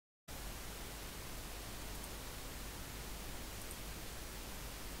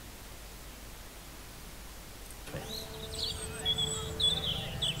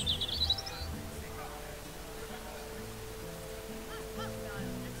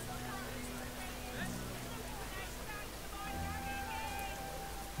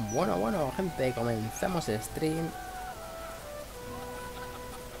Bueno, gente, comenzamos el stream.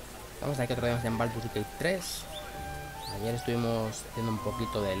 Estamos aquí otro día más en Baldurs EP23. Ayer estuvimos haciendo un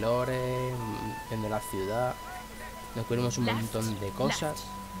poquito de lore, viendo la ciudad. Descubrimos un montón de cosas.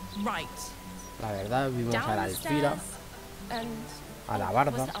 La verdad, vimos a la Alfira, a la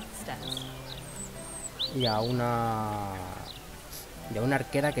Barda y a una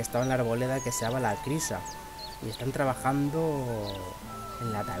arquera que estaba en la arboleda que se llama la Crisa. Y están trabajando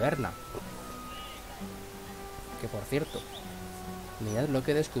en la taberna. Que por cierto, mirad lo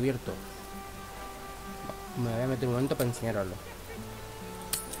que he descubierto. Me voy a meter un momento para enseñaroslo.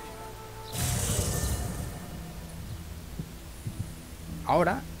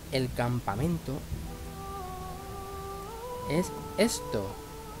 Ahora el campamento es esto.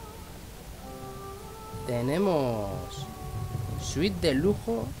 Tenemos suite de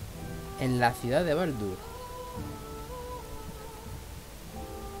lujo en la ciudad de Baldurs.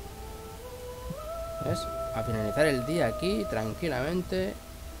 ¿Ves? A finalizar el día aquí tranquilamente.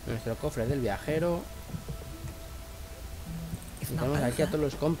 Nuestro cofre del viajero. Y tenemos aquí a todos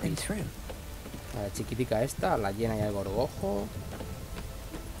los compis. A la chiquitica esta, a la llena y al gorgojo.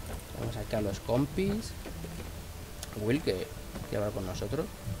 Tenemos aquí a los compis. Will, que quiere hablar con nosotros.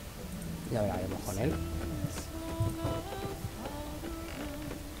 Ya hablaremos con él.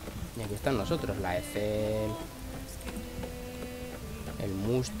 Y aquí están nosotros, la Ethel, el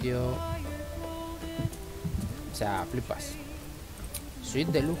Mustio. O sea, flipas.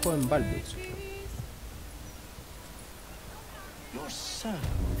 Suite de lujo en Baldurs.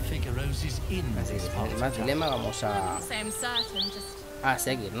 Así que sin más dilema vamos a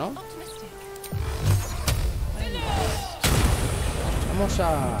seguir, ¿no? Vamos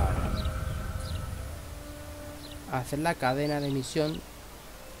a hacer la cadena de misión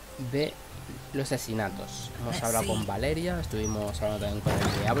de los asesinatos. Hemos hablado con Valeria, estuvimos hablando también con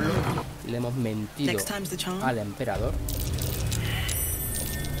el diablo, le hemos mentido al emperador.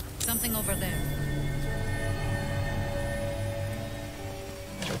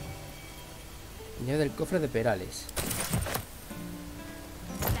 Llave del cofre de Perales.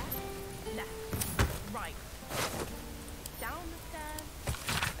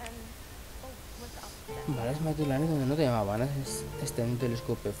 Balas matulares donde no te llamaban. Este en un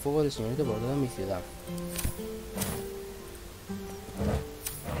telescopio fuego del señor por toda mi ciudad.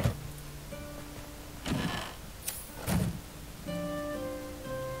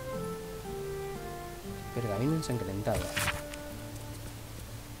 Pergamino ensangrentado.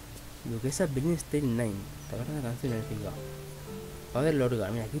 Duquesa Bernstein 9. Taberna de canción enérgica. Padre Lorga.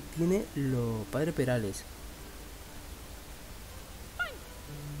 Mira, aquí tiene lo Padre Perales.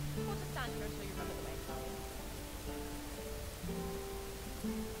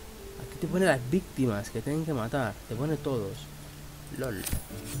 Aquí te pone las víctimas que tienen que matar. Te pone todos. LOL.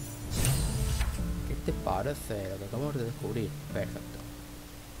 ¿Qué te parece lo que acabamos de descubrir? Perfecto.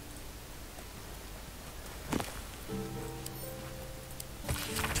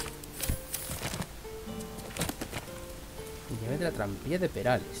 Llave de la trampilla de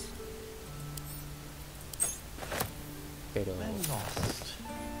Perales. Pero...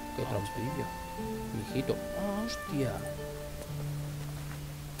 ¿qué trampilla? Mijito. ¡Oh, hostia!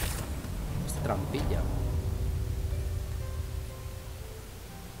 Esta trampilla.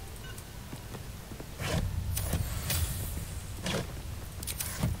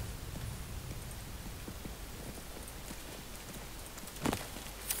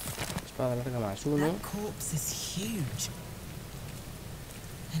 Espada larga más uno.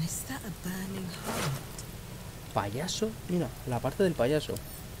 Payaso, mira, la parte del payaso.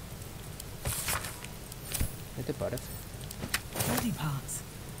 ¿Qué te parece? Body parts.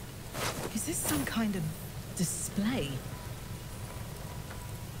 Is this some kind of display?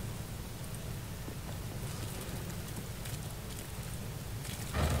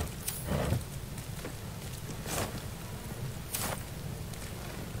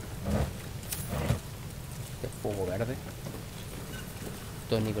 De fuego verde.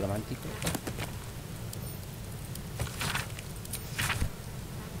 Todo nigromántico.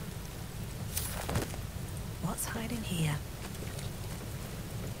 What's hiding here?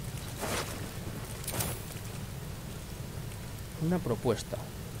 Una propuesta.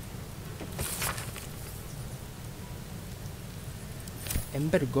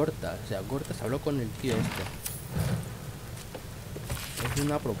 Ember Gortas. O sea, Gortas habló con el tío este. Es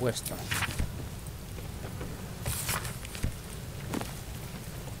una propuesta.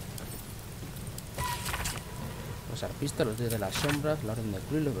 Los arpistas, los dioses de las sombras, la orden de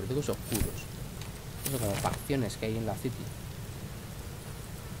Cruz y los verdugos oscuros. Eso como facciones que hay en la city.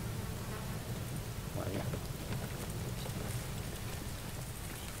 Madre mía.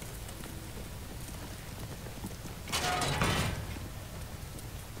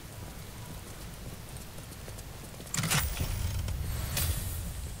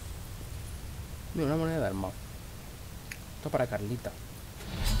 Mira, una moneda del mapa. Esto para Carlita.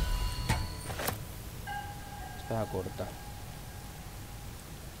 Esta corta.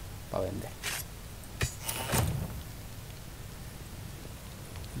 Para vender.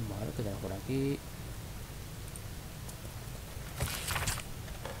 Vale, que tengo por aquí.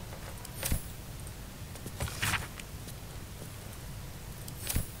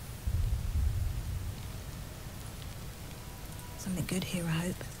 Something good here, I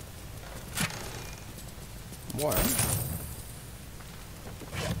hope. Bueno.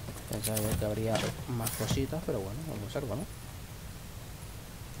 Pensaba que habría más cositas, pero bueno, vamos a observar, ¿no?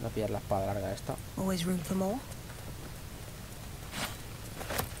 Voy a pillar la espada larga esta. Always room for more.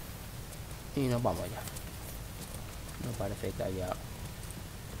 Y nos vamos ya. No parece que haya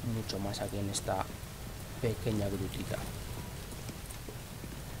mucho más aquí en esta pequeña grutita.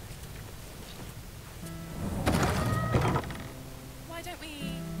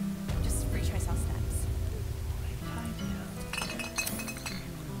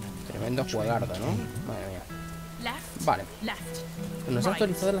 Tremendo juegardo, ¿no? Madre mía. Vale. Nos ha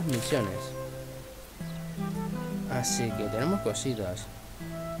actualizado las misiones. Así que tenemos cositas.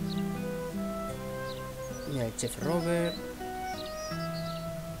 Mira, el chef Robert.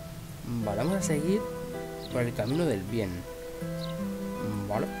 Vale, vamos a seguir por el camino del bien.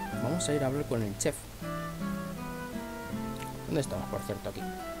 Vale, vamos a ir a hablar con el chef. ¿Dónde estamos, por cierto? Aquí.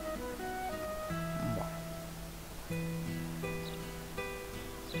 Vale.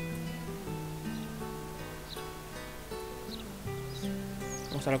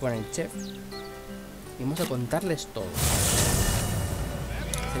 Vamos a hablar con el chef y vamos a contarles todo.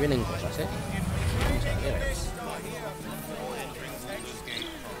 Se vienen cosas, ¿eh? Vamos a ver.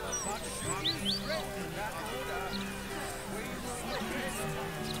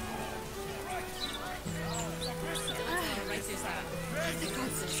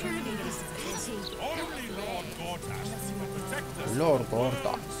 Lord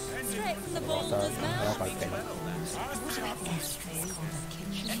Gortas.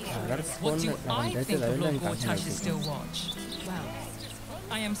 Hablar con la cantante de la encantada.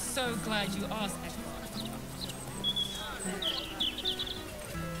 I am so glad you asked.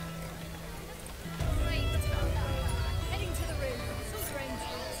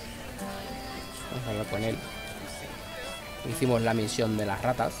 Vamos a hablar con él. Hicimos la misión de las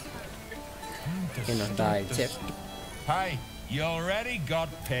ratas que nos da el chef. Hi, you already got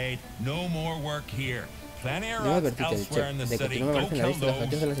paid. No more work here. Plenty of Debo rats advertirte el elsewhere in the chef de que city. tú no me Go aparece en la kill lista de objetivos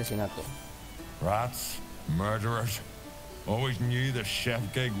those. del asesinato. Rats, murderers. Always knew the chef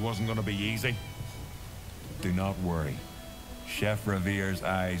gig wasn't going to be easy. Do not worry. Chef Revere's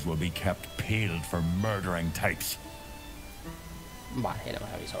eyes will be kept peeled for murdering types. Vale, le hemos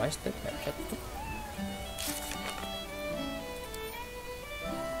avisado a este. Perfecto.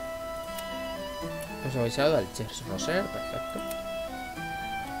 Hemos avisado al chef Roser. Perfecto.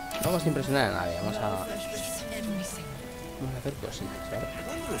 No vamos a impresionar a nadie. Vamos a hacer cositas, ¿vale?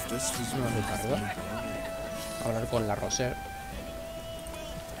 Vamos a ir para arriba. A hablar con la Roser.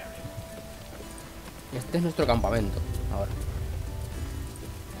 Este es nuestro campamento. Ahora.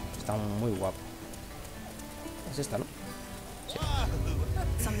 Está muy guapo. Es esta, ¿no? Sí.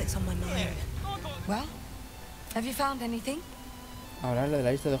 Something's on my mind. Well, have you found anything? Hablarle de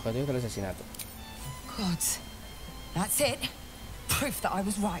la lista de objetivos del asesinato. Good. That's it. Proof that I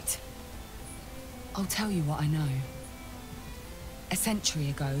was right. I'll tell you what I know. A century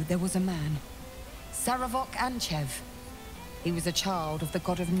ago, there was a man, Sarevok Anchev. He was a child of the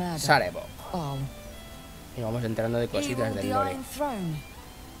god of murder. Sarevok. Oh. Y vamos enterando de He cositas ruled del the lore. Iron Throne,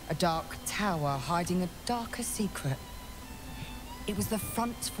 a dark tower hiding a darker secret. It was the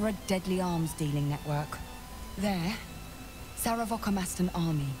front for a deadly arms dealing network. There, Sarevok amassed an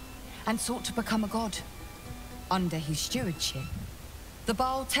army and sought to become a god. Under his stewardship, the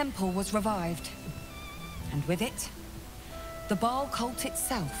Baal temple was revived. And with it, the Baal cult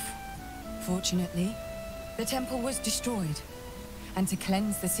itself. Fortunately, the temple was destroyed. And to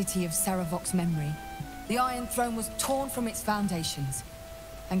cleanse the city of Sarevok's memory, the Iron Throne was torn from its foundations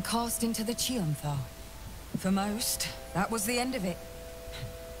and cast into the Chionthar. For most, that was the end of it.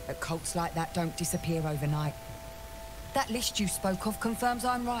 But cults like that don't disappear overnight. That list you spoke of confirms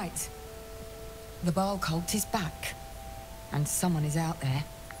I'm right. The Baal cult is back. And someone is out there,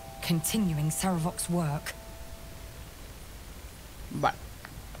 continuing Sarevok's work. Vale.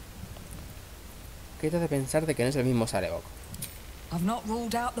 ¿Qué te hace pensar de que no es el mismo Sarevok? I've not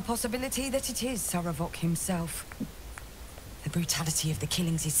ruled out the possibility that it is Sarevok himself. The brutality of the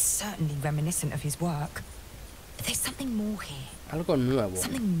killings is certainly reminiscent of his work. But there's something more here. Algo nuevo.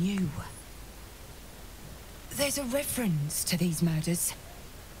 Something new. There's a reference to these murders.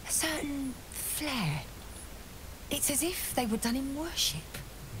 A certain flair. It's as if they were done in worship.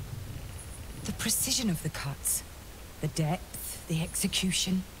 The precision of the cuts, the depth, the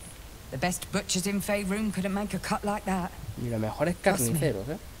execution. The best butchers in Faerun couldn't make a cut like that. Y los mejores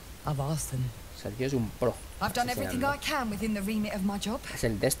carniceros, I've asked them. Sergio es un pro. I've done everything I can within the remit of my job. Es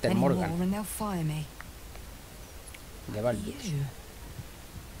el Dexter Any more Morgan and they'll fire me. de Baldurs.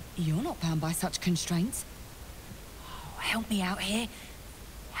 You're not bound by such constraints. Oh, help me out here.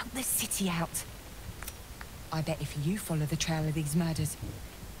 Help the city out. I bet if you follow the trail of these murders,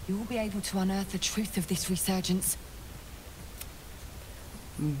 you'll be able to unearth the truth of this resurgence.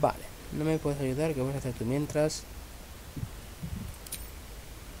 Vale, no me puedes ayudar, ¿qué vas a hacer tú mientras?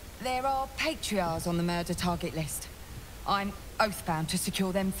 There are patriarchs on the murder target list. I'm oathbound to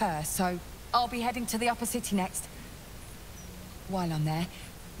secure them first, so I'll be heading to the upper city next. While I'm there,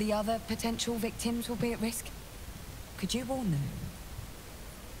 the other potential victims will be at risk. Could you warn them?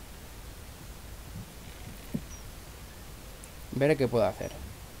 Veré qué puedo hacer.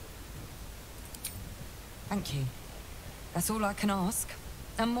 Thank you. That's all I can ask,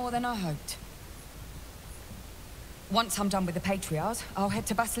 and more than I hoped. Once I'm done with the patriarchs, I'll head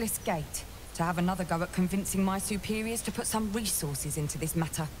to Basilisk Gate to have another go at convincing my superiors to put some resources into this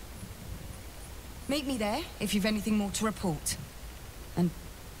matter. Meet me there if you've anything more to report. And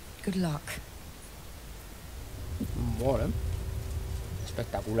good luck. Bueno,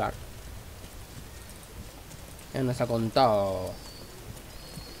 espectacular. Ya nos ha contado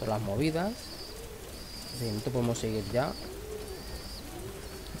todas las movidas. Sí, no te podemos seguir ya.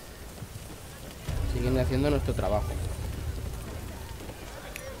 Siguiendo haciendo nuestro trabajo.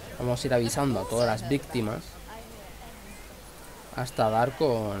 Vamos a ir avisando a todas las víctimas hasta dar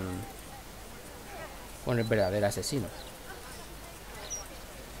con el verdadero asesino.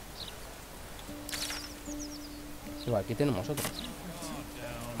 Igual, aquí tenemos otro.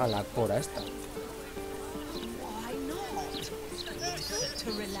 A la cora esta.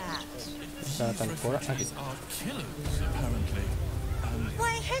 Está tan cora aquí.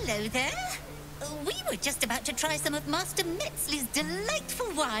 Why, hello there. We were just about to try some of Master Metzley's delightful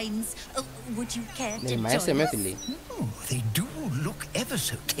wines. Would you care to Del join maestro us? Metzley. Oh, they do look ever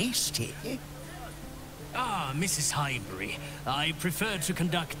so tasty. Ah, Mrs. Highbury, I prefer to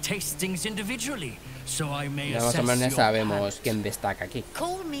conduct tastings individually, so I may Ya más o assess menos your sabemos palate. quién destaca aquí.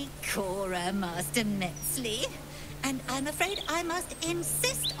 Call me Cora, Master Metzley. And I'm afraid I must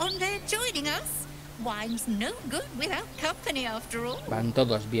insist on their joining us. Wine's no good without company, after all. Van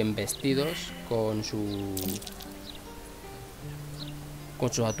todos bien vestidos con sus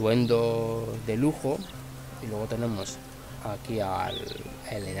atuendos de lujo. Y luego tenemos aquí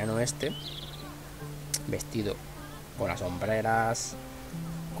el enano este, vestido con las sombreras,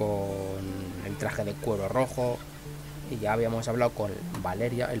 con el traje de cuero rojo. Y ya habíamos hablado con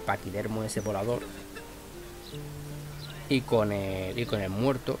Valeria, el paquidermo ese volador. Y con el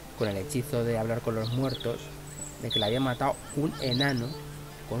muerto, con el hechizo de hablar con los muertos, de que le había matado un enano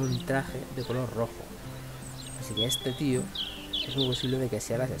con un traje de color rojo. Así que este tío es muy posible de que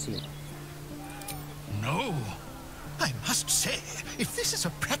sea el asesino. No. I must say, if this is a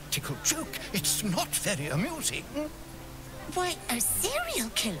practical joke, it's not very amusing. Why, a serial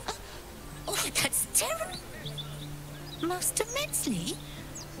killer? Oh, that's terrible. Master Metzley,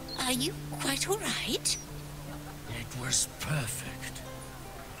 are you quite all right? It was perfect.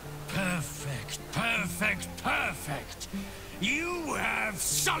 Perfect, perfect, perfect. You have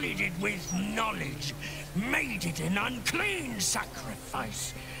sullied it with knowledge, made it an unclean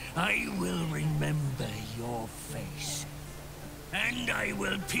sacrifice. I will remember your face. And I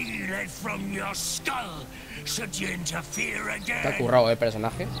will peel it from your skull, should you interfere again. Está currado el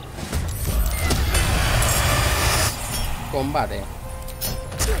personaje. Combate.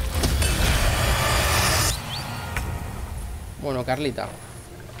 Bueno, Carlita,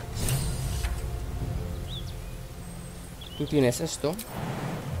 tú tienes esto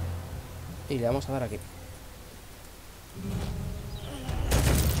y le vamos a dar aquí.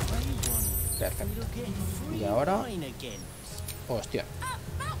 Perfecto. Y ahora... Hostia.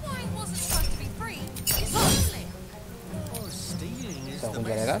 ¿Algún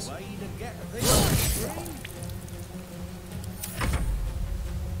día le das?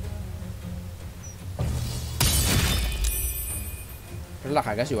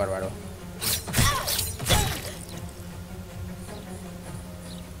 Relaja, casi bárbaro.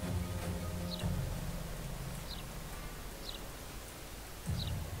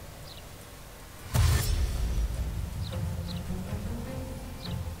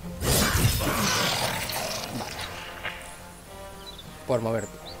 Por moverte.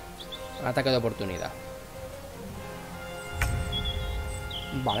 Ataque de oportunidad.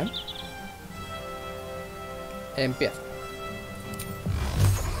 Vale. Empieza.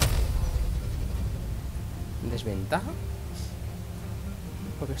 ¿Desventaja?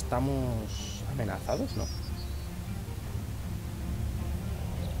 Porque estamos amenazados, ¿no?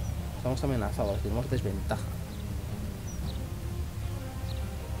 Estamos amenazados, tenemos desventaja.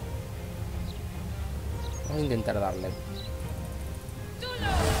 Vamos a intentar darle.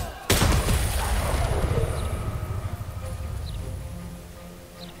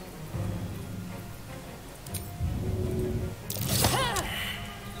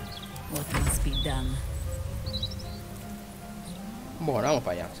 What must be done? Bueno, vamos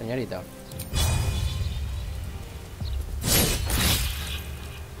para allá, señorita.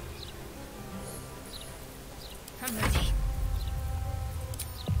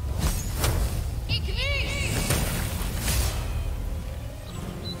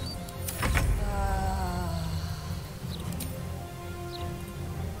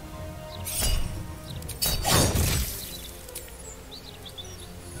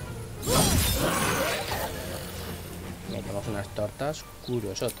 Metemos unas tortas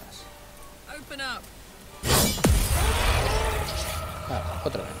curiosotas. Ah,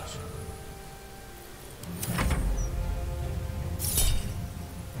 otro menos.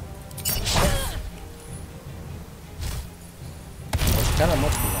 Cada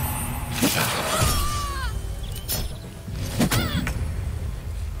mósculo.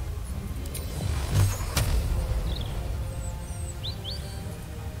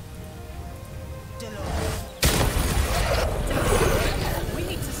 We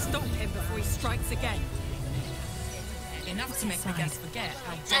need to stop him before he strikes again. Enough to make the guests forget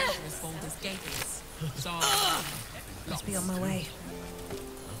how dangerous Baldur's Gate is. So, Must be on my way.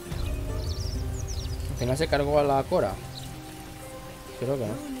 Al final se cargó a la Cora. Creo que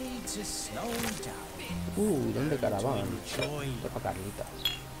no. ¿Dónde caravan? Toca Carlita.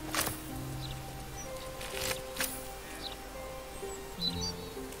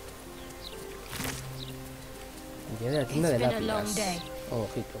 Día de la tienda de lápidas. Oh,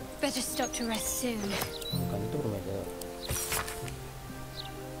 ojito. Un canto prometedor.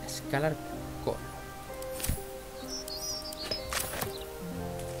 Escalar con.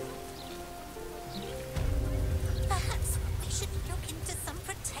 Perhaps we should look into some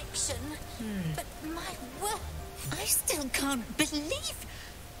protection. But my word, I still can't believe.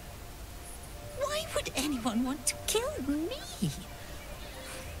 Why would anyone want to kill me?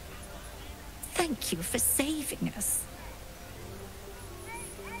 Thank you for saving us.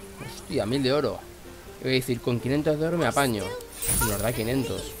 Hostia, 1000 de oro. Iba a decir, con 500 de oro me apaño. Y nos da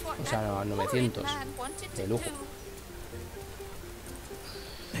 500. O sea, 900. De lujo.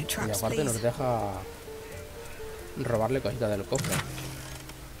 Y aparte nos deja robarle cositas del cofre.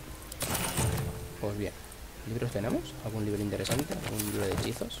 Pues bien. ¿Libros tenemos? ¿Algún libro interesante? ¿Algún libro de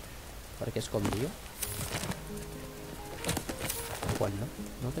hechizos? ¿Para qué escondido? Pues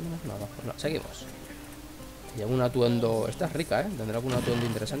no tenemos nada. Pues no, seguimos. Y algún atuendo. Esta es rica, ¿eh? ¿Tendrá algún atuendo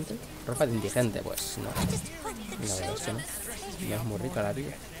interesante? Ropa de indigente, pues no. La verdad es que no. No es muy rica la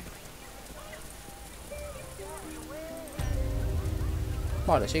vida.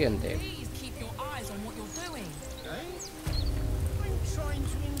 Vale, siguiente.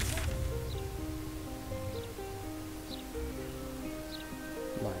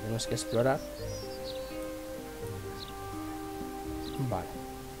 Vale, tenemos que explorar. Vale.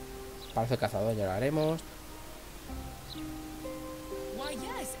 Parece cazador, llegaremos.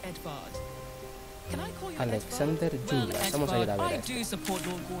 Alexander Junglas. Vamos a ir a ver esto.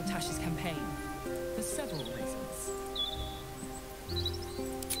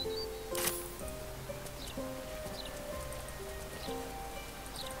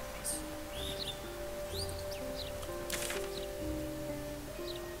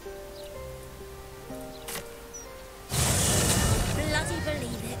 Bloody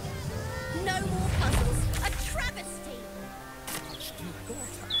believe it. No more puzzles. A travesty.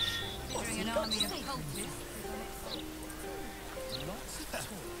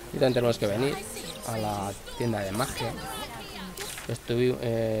 Y también tenemos que venir a la tienda de magia.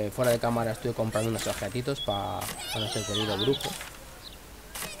 Estuve fuera de cámara, estuve comprando unos objetitos para nuestro querido brujo.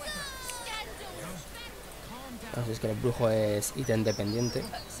 Así es que el brujo es ítem dependiente.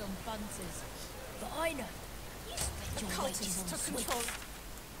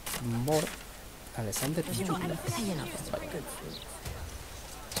 Por Alexander Junglas.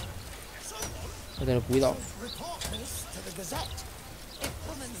 Hay que tener cuidado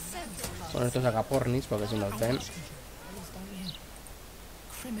con estos agapornis, porque si nos ven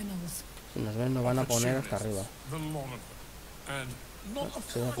nos van a poner hasta arriba.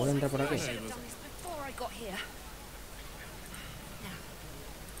 ¿Se me puede entrar por aquí?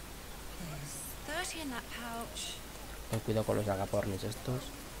 Ten cuidado con los agapornis estos.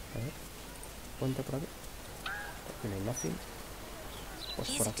 A ver. Ponte por aquí. Aquí no hay nothing.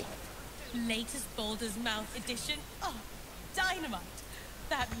 Pues por aquí. Latest Baldur's Mouth edition. Oh, dynamite.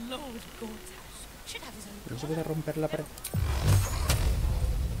 That Lord Gortash should have his own. No se puede romper la pared.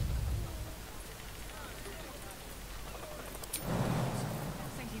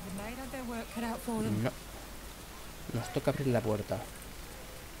 No. Nos toca abrir la puerta.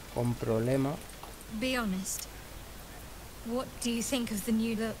 Con problema. Be honest. What do you think of the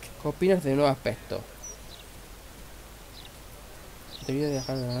new look? ¿Qué opinas del nuevo aspecto? Te voy a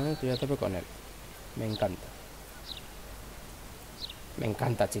dejar de ganar, estoy a tope con él. Me encanta. Me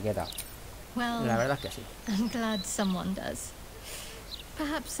encanta, chiqueta. Well, la verdad es que sí. I'm glad someone does.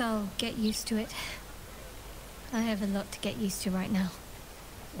 Perhaps I'll get used to it. I have a lot to get used to right now.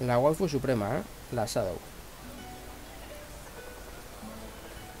 La waifu suprema, ¿eh? La Shadow.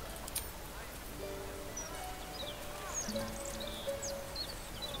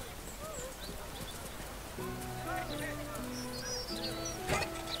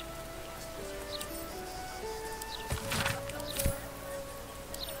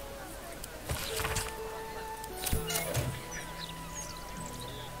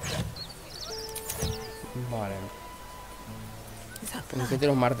 Vale. Tengo que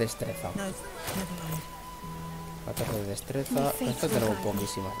tener más destreza. 14 de destreza. Esto tenemos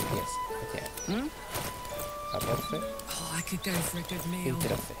poquísimas. 10. 14. Y 13.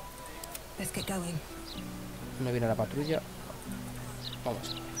 No viene la patrulla.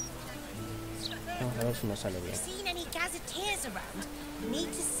 Vamos. Vamos a ver si nos sale bien.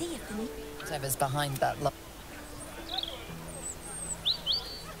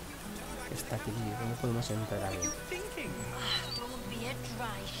 Está aquí, ¿cómo podemos entrar ahí?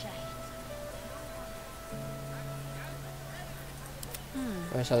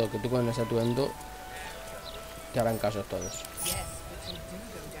 He pensado que tú con ese atuendo te harán caso todos.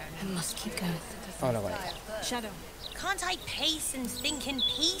 Ahora con ella. Shadow. Can't I pace and think in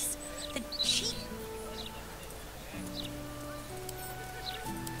peace? The cheap.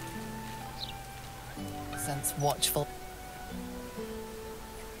 Sense watchful.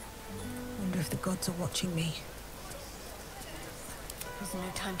 Wonder if the gods are watching me. There's no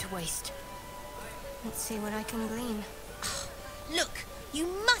time to waste. Let's see what I can glean. Look, you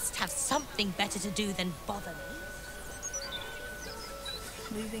must have something better to do than bother me.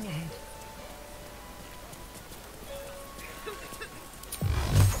 Moving ahead.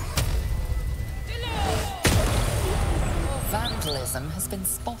 Vandalism has been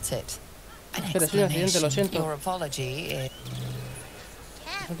spotted. An Espera, es un accidente, lo explanation. siento. Your apology is...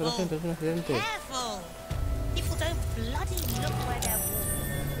 Lo siento, es un accidente. Careful. People don't bloody look where they're walking.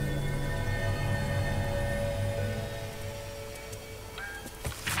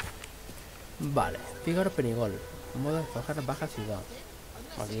 Vale, Figaro Penigol. Modo de forjar baja ciudad.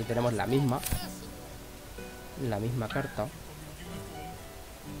 Aquí tenemos la misma carta.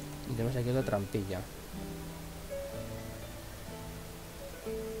 Y tenemos aquí otra trampilla.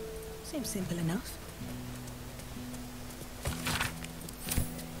 Seems simple enough.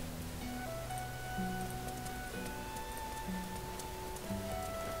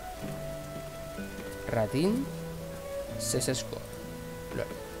 Ratín Sesesco.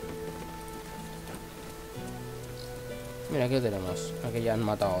 Mira, aquí lo tenemos. Aquí ya han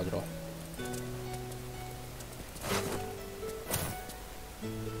matado a otro.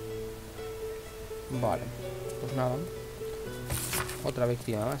 Vale, pues nada. Otra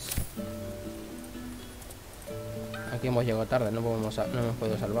víctima más. Aquí hemos llegado tarde, no hemos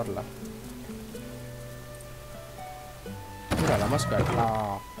podido salvarla. Mira, la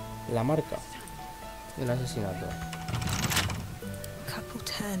máscara, la marca del asesinato. Couple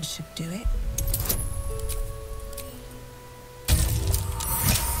turns should do it.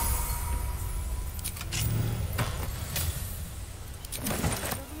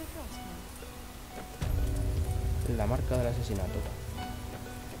 La marca del asesinato.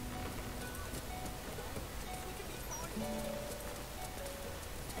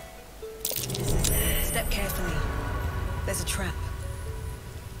 Step carefully. There's a trap.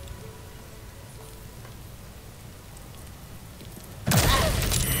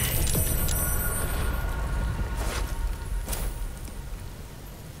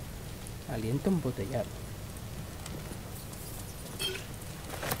 Aliento embotellado.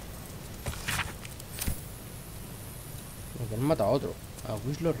 Que han matado a otro. A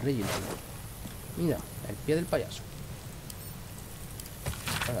Whistler Reginald. Mira, el pie del payaso.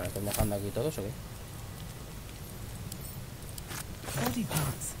 Bueno, ¿lo están dejando aquí todos o qué? Body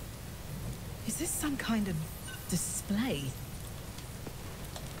parts. Is this some kind of display?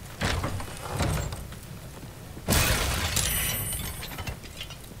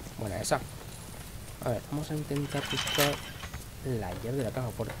 esa. A ver, vamos a intentar buscar la llave de la caja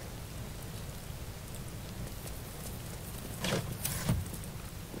fuerte.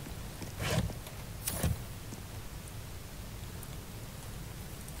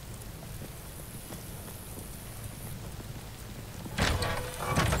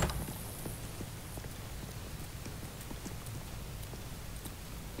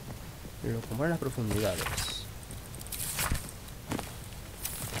 Lo como en las profundidades.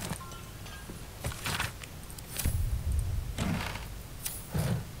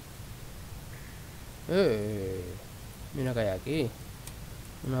 Mira que hay aquí.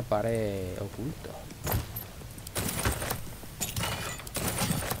 Una pared oculta.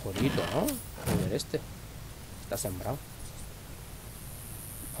 Bonito, ¿no? A ver este. Está sembrado.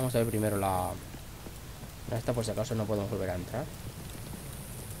 Vamos a ver primero la... Esta por si acaso no podemos volver a entrar.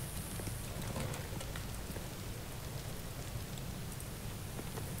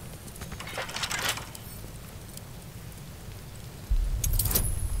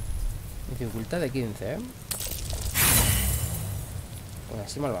 Dificultad de 15, ¿eh? Pues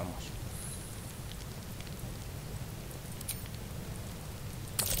así mal vamos.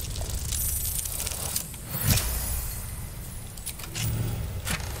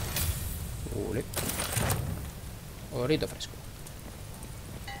 Ule. Orito fresco.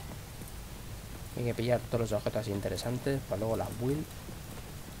 Hay que pillar todos los objetos interesantes para luego las build.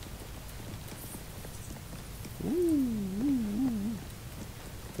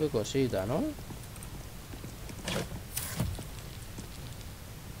 Qué cosita, ¿no?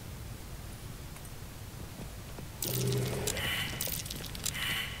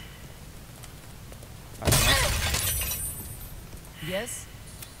 Yes.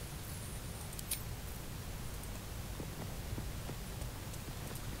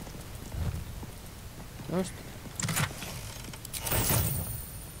 Hostia.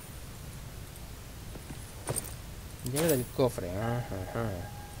 Llave del cofre. Ajá.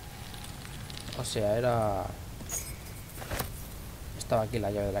 O sea, era... Estaba aquí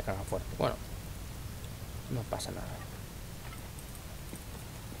la llave de la caja fuerte. Bueno, no pasa nada.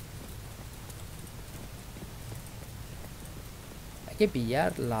 Hay que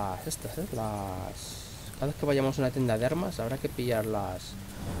pillar las... Estas, ¿eh? Las... Cada vez que vayamos a una tienda de armas habrá que pillarlas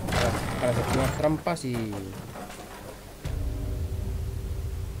para efectuar trampas y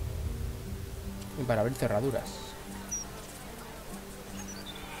para abrir cerraduras.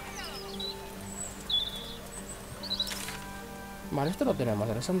 Vale, esto lo tenemos.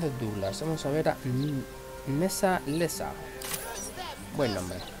 Alexander Douglas. Vamos a ver a Nessa Lesa. Buen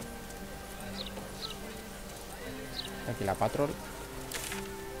nombre. Aquí la patrol.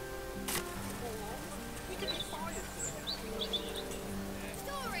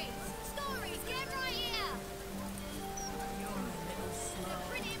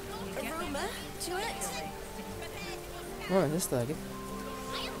 Bueno, es esta de aquí.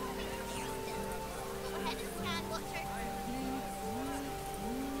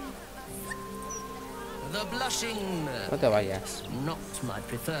 The blushing No te vayas. not my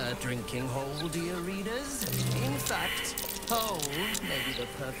preferred drinking hole, dear readers. In fact, hole may be the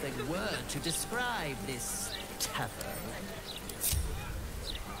perfect word to describe this tavern.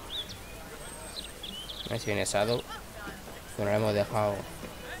 Ahí si viene Shadow. Que no lo hemos dejado.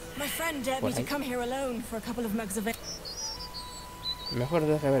 My friend dared me to come here alone for a couple of mugs of ale. Mejor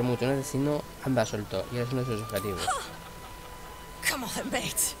deja ver mucho, ¿no? Si no, anda suelto. Y es uno de sus objetivos. Come on,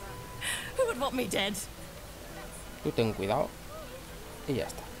 mate. Who would want me dead? Tú ten cuidado. Y ya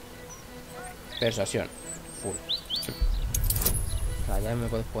está. Persuasión. Full. O sea, ya me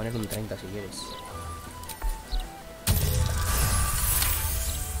puedes poner un 30 si quieres.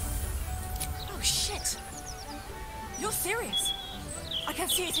 Oh, shit. You're serious. I can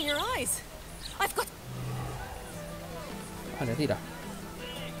see it in your eyes. I've got... Vale, tira.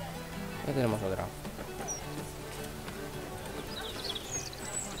 Ya tenemos otra.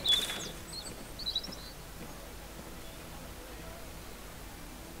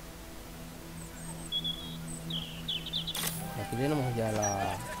 Aquí tenemos ya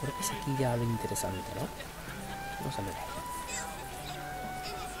la... Creo que es aquí ya lo interesante, ¿no? Vamos a ver.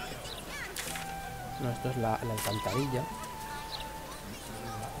 No, esto es la alcantarilla.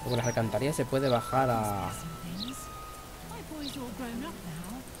 Con las alcantarillas se puede bajar a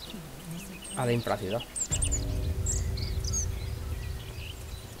la infraciudad.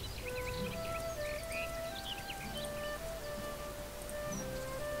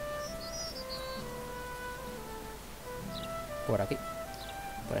 Por aquí,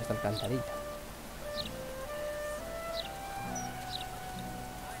 por esta alcantarilla.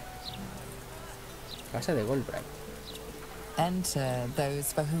 Casa de Goldbright. Enter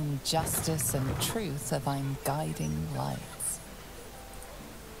those for whom justice and truth are thine guiding lights.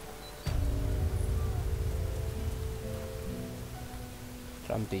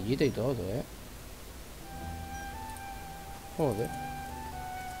 Rampillita y todo, Joder.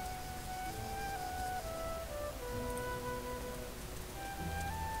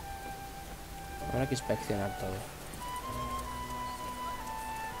 Ahora hay que inspeccionar todo.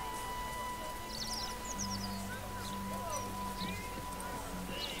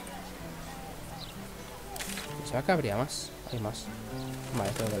 Pensaba que habría más. Hay más. Vale,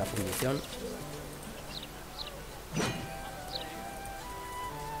 esto de la fundición.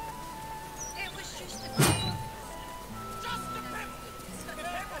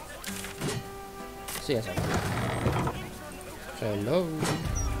 Sí, esa. Hello.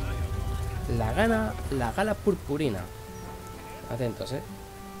 La gala purpurina. Atentos,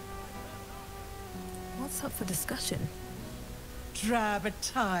 What's up for discussion? Drab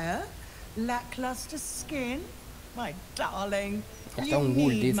attire, lackluster skin, my darling. Hasta un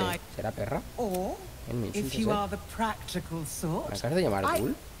ghoul dice. ¿Será perra? Or, if you are the practical sort, ¿Me acabas de llamar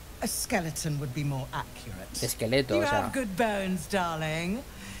ghoul? a skeleton would be more accurate. Esqueleto, you o sea. have good bones, darling.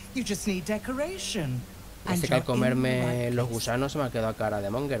 You just need decoration. Este que al comerme los gusanos se me ha quedado cara de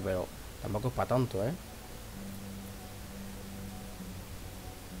monger, pero tampoco es para tanto,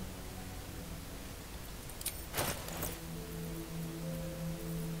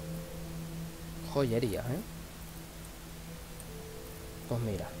 Joyería, Pues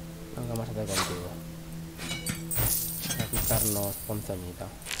mira, algo más a hacer contigo. A quitarnos ponzoñita.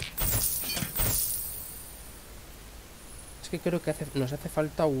 Es que creo que nos hace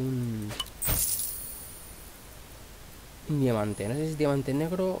falta un diamante. No sé si es diamante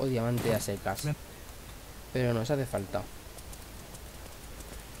negro o diamante a secas, pero nos hace falta.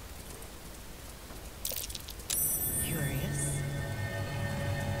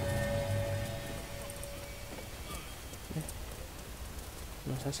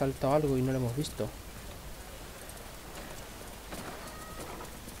 Nos ha saltado algo y no lo hemos visto.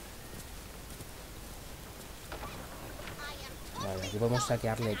 Vale, aquí podemos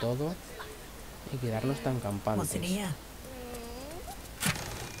saquearle todo y quedarnos tan campantes.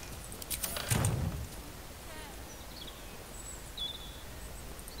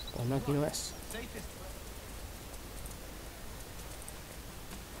 Pues no, aquí no es.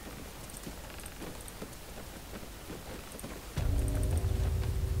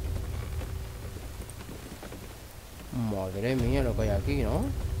 Madre mía lo que hay aquí, ¿no?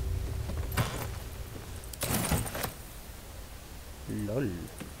 LOL.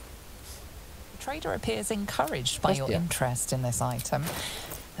 Trader appears encouraged by your interest in this item,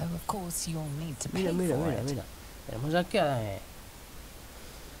 though of course you'll need to pay for it. Mira. Tenemos aquí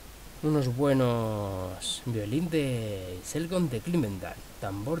unos buenos violín de Selgon de Klimendal,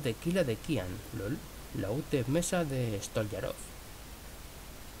 tambor de Kila de Kian, LOL, laúd de mesa de Stoljarov.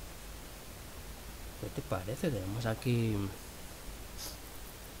 ¿Qué te parece? Tenemos aquí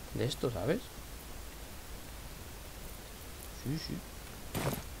de esto, ¿sabes? Sí.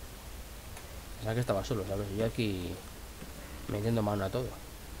 Pensaba que estaba solo, ¿sabes? Yo aquí metiendo mano a todo.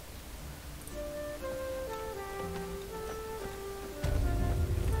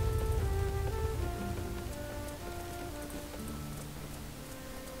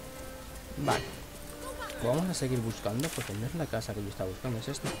 Vale. Vamos a seguir buscando porque no es la casa que yo estaba buscando, es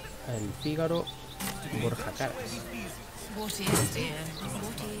esta. El Fígaro Borja Caras.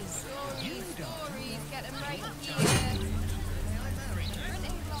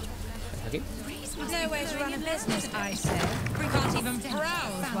 ¿Aquí?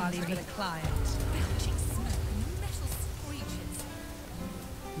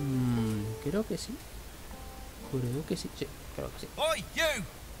 Creo que sí. Creo que sí. Sí, creo que sí. Oi, you!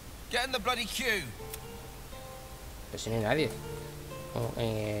 Get in the bloody queue. Pues si no hay nadie.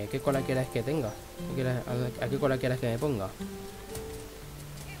 ¿Qué cola quieras que tenga? ¿A qué cola quieras que me ponga?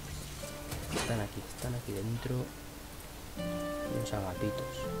 Están aquí dentro. Los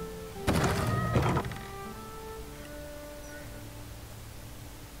agapitos.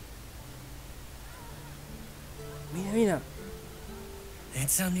 Mira.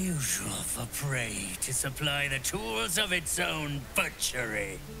 It's unusual for prey to supply the tools of its own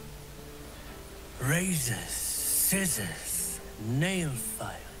butchery. Razors, scissors, nail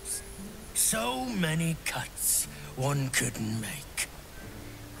files. So many cuts one couldn't make.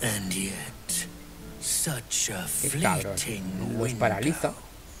 And yet, such a fleeting window.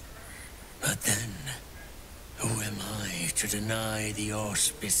 But then, who am I to deny the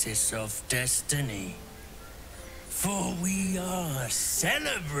auspices of destiny? For we are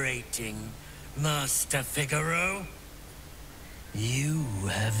celebrating, Master Figaro. You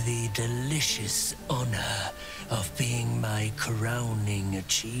have the delicious honor of being my crowning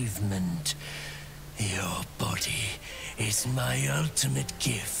achievement. Your body is my ultimate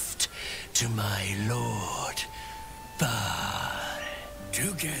gift to my lord, Bal.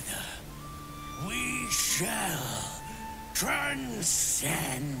 Together, we shall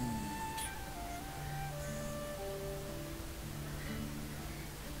transcend.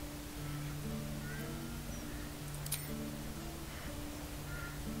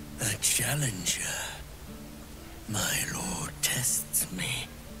 A challenger. My lord tests me.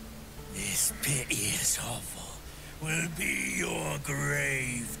 This piteous hovel will be your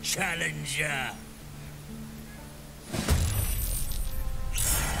grave, challenger.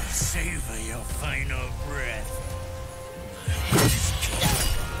 Savor your final breath.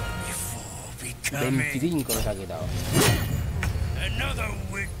 Before becoming 25 nos ha quitado. Another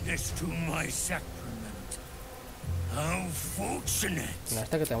witness to my sacrament. How fortunate. ¿No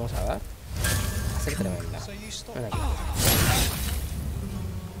esta que te vamos a dar? Va a ser tremenda. Ven aquí.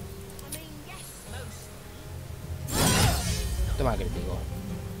 Toma crítico.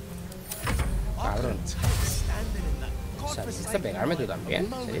 Cabrón. ¿Sabes pegarme tú también?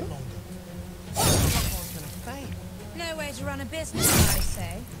 ¿En serio? Nowhere to run a business, I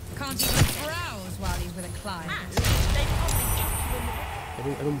say. Can't even browse while he's with a client.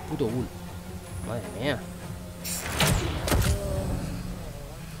 Era un puto bull. Madre mía.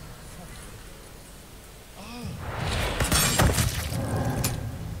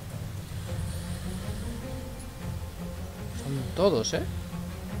 Son todos, ¿eh?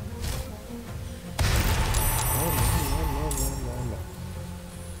 No.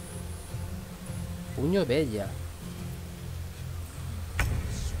 Puño bella.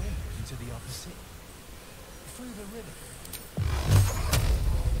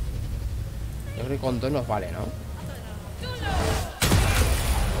 Yo creo que con 2 nos vale, ¿no?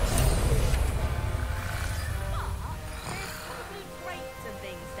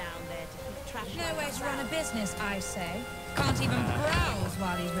 Nowhere to run a business, I say. Can't even browse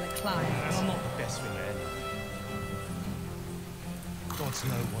while he's with a client. I'm not the best ringer anyway. Gods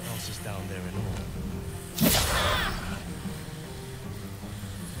know what else is down there and all.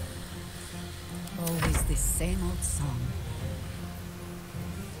 Always this same old song.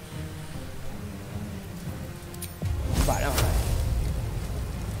 Vale,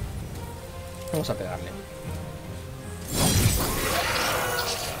 vamos a pegarle.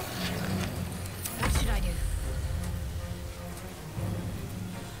 What should I do?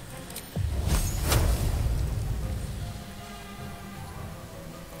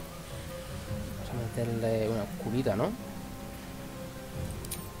 Vamos a meterle una curita, ¿no?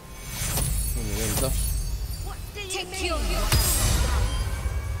 Un nivel 2.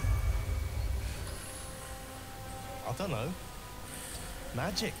 I don't know.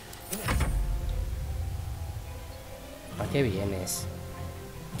 Magic. ¿Para qué vienes?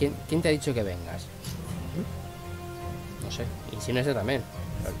 ¿Quién te ha dicho que vengas? No sé. Y si no, ese también.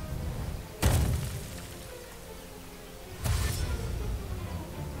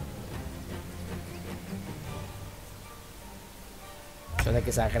 Eso de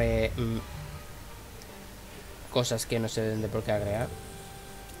que se agregue cosas que no se deben de por qué agregar.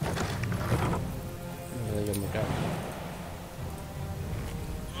 No lo doy yo muy claro.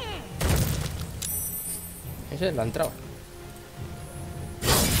 Ese le ha entrado.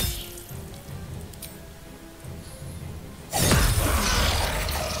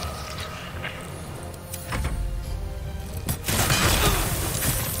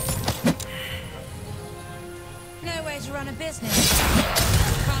 Nowhere to run a business.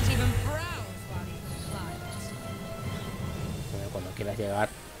 Can't even browse while he's with a client. Bueno, cuando quieras llegar.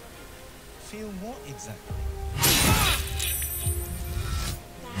 Feel what exactly?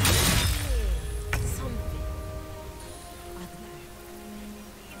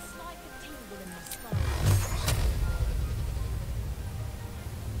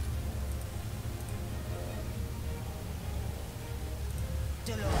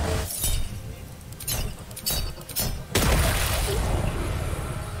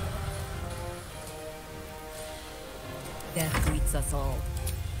 Death greets us all,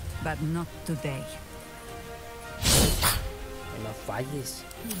 but not today. No falles.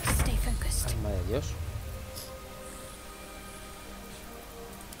 Need to stay focused. Alma de Dios.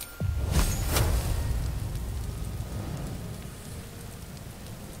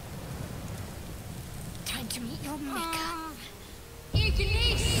 Time to meet your maker.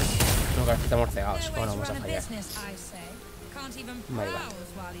 No, que estamos cegados. Nowhere Bueno, to vamos a run a fallar. business, I say. Can't even Vale, va.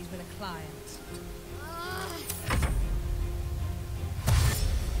 browse while he's with a client.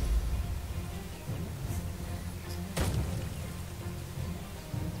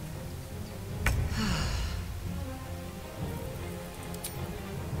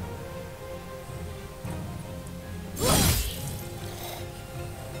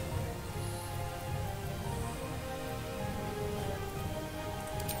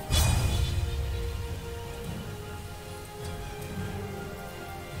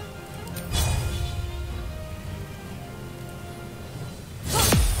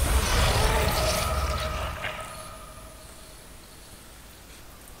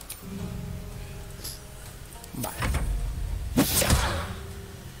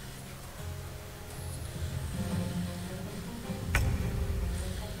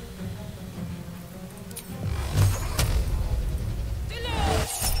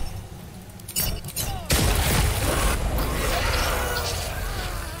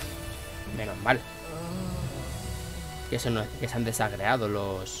 Que se han desagregado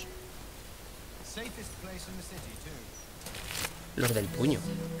los del puño.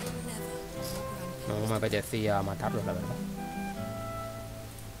 No me apetecía matarlos, la verdad.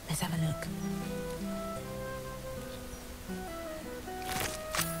 Let's have a look.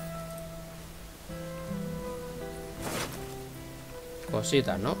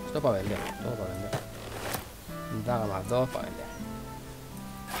 Cositas, ¿no? Esto para vender, todo para vender. Daga más 2 para vender.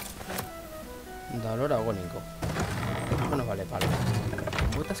 Dolor agónico. No nos vale palo.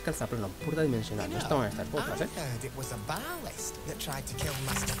 Botas calzaplano, purga dimensional. No estaban estas botas, ¿eh?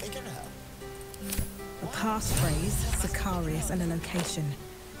 A passphrase, Sicarius, and a location.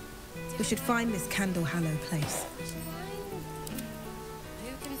 We should find this Candle Hallow place.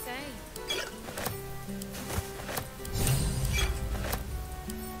 Who can say?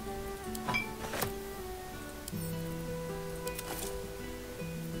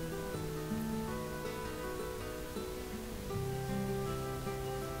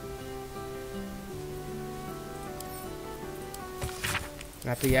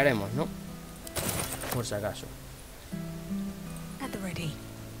 La pillaremos, ¿no? Por si acaso. At the ready.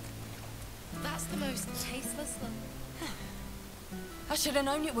 That's the most tasteless look. I should have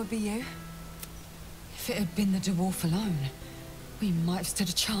known it would be you. If it had been the dwarf alone, we might have stood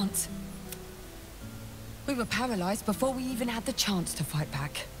a chance. We were paralyzed before we even had the chance to fight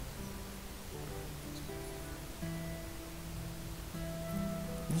back.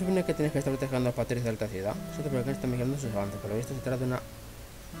 No se supone que tienes que estar protegiendo a Patricia de alta ciudad. Eso te parece que están vigilando sus avances, pero esto se trata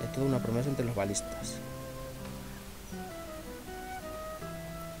de toda una promesa entre los balistas.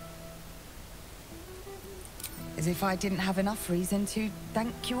 As if I didn't have enough reason to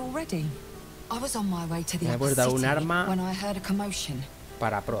thank you already. I was on my way to the upper dar un city arma when I heard a commotion.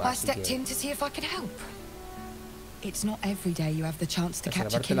 Para pro, I stepped in to see if I could help. It's not every day you have the chance to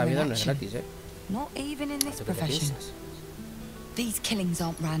catch a salvarte la killer vida in no es action. gratis, ¿eh? Not even in this ¿Tú qué te profession. piensas? These killings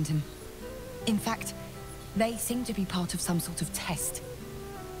aren't random. In fact, they seem to be part of some sort of test.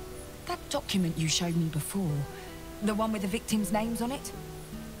 That document you showed me before, the one with the victims' names on it,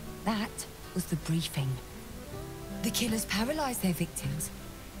 that was the briefing. The killers paralyze their victims,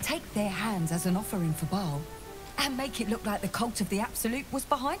 take their hands as an offering for Baal, and make it look like the cult of the Absolute was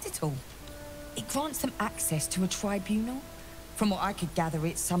behind it all. It grants them access to a tribunal. From what I could gather,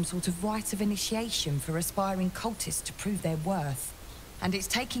 it's some sort of rite of initiation for aspiring cultists to prove their worth. And it's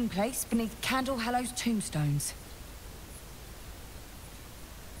taking place beneath Candle Hallow's tombstones.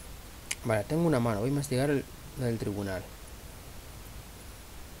 Vale, tengo una mano. Voy a investigar el del tribunal.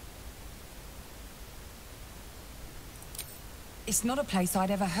 It's not a place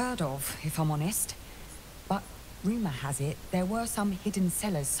I'd ever heard of, if I'm honest. But rumor has it there were some hidden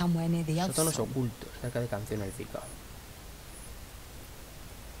cellars somewhere near the other Sótanos side. ocultos, cerca de Canción Élfica.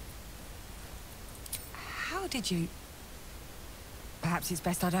 How did you... Perhaps it's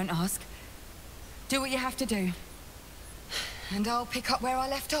best I don't ask. Do what you have to do. And I'll pick up where I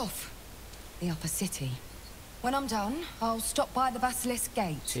left off. The upper city. When I'm done, I'll stop by the Basilisk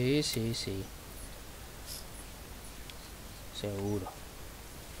Gate. Sí, sí, sí. Seguro.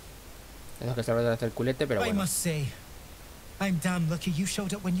 Tengo que saber de hacer culete, pero I bueno. must say, I'm damn lucky you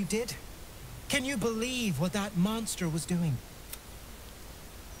showed up when you did. Can you believe what that monster was doing?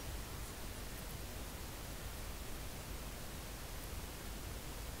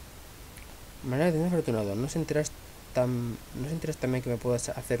 Manera de afortunado. ¿No se enteras también que me puedas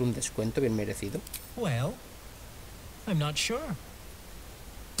hacer un descuento bien merecido? Well, I'm not sure.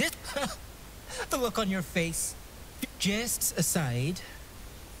 The look on your face. Jests aside,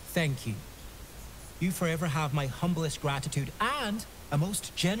 thank you. You forever have my humblest gratitude and a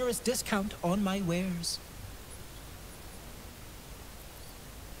most generous discount on my wares.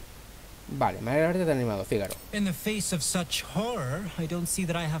 Vale, me alegra verte tan animado, Fígaro. In the face of such horror, I don't see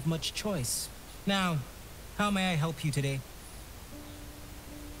that I have much choice. Now, how may I help you today?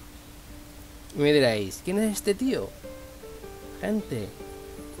 Y me diréis, ¿quién es este tío? Gente,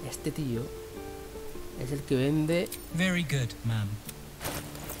 este tío es el que vende... Very good, ma'am.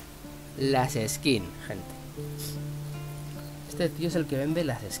 Las skins, gente. Este tío es el que vende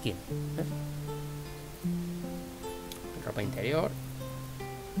las skins. Ropa interior.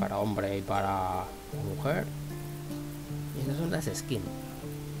 Para hombre y para mujer. Y esas son las skins.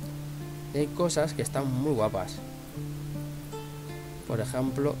 Y hay cosas que están muy guapas. Por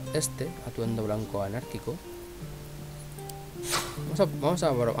ejemplo, este atuendo blanco anárquico. Vamos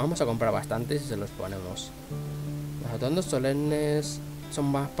a comprar bastantes y se los ponemos. Los atuendos solemnes son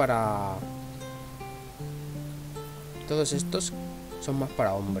más para... Todos estos son más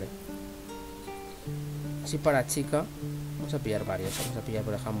para hombre. Así para chica, vamos a pillar varios. Vamos a pillar,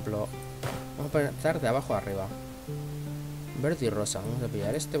 por ejemplo... Vamos a empezar de abajo a arriba. Verde y rosa. Vamos a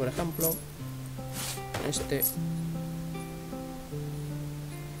pillar este, por ejemplo. Este.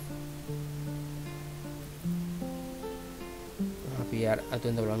 Vamos a pillar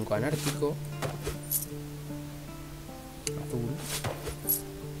atuendo blanco anárquico. Azul.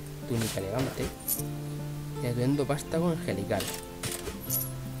 Túnica elegante. Y atuendo vástago angelical.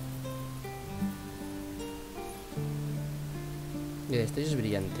 Y destellos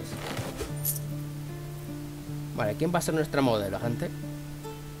brillantes. Vale, ¿quién va a ser nuestra modelo, gente?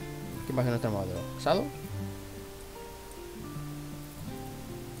 ¿Quién va a ser nuestra modelo? ¿Sado?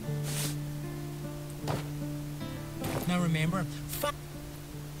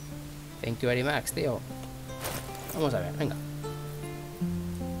 Thank you very much, tío. Vamos a ver, venga.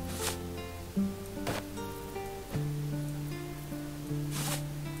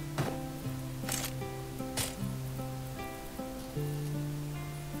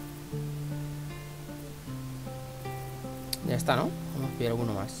 Ya está, ¿no? Vamos a pillar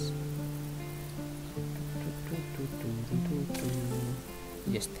alguno más.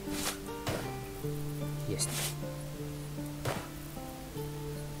 Y este. Y este.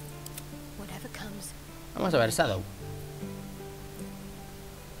 Vamos a ver, Shadow.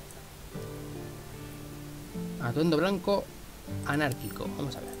 Atuendo blanco anárquico.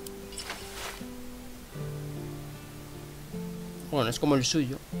 Vamos a ver. Bueno, es como el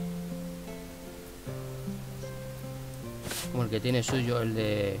suyo. Como el que tiene suyo, el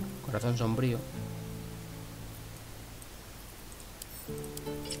de corazón sombrío.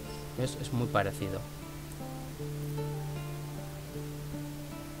 ¿Ves? Es muy parecido.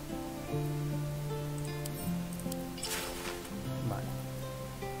 Vale.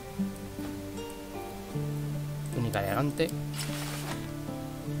 Túnica elegante.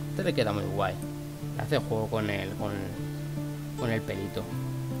 Este le queda muy guay. Le hace juego con el pelito.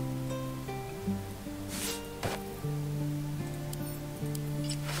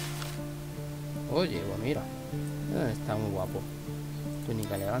 Oye, pues mira. Está muy guapo.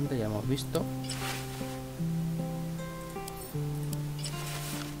 Túnica elegante, ya hemos visto.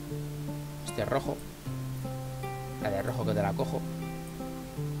 Este rojo. La de rojo que te la cojo.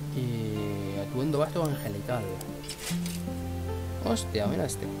 Y atuendo vástago angelical. Hostia, mira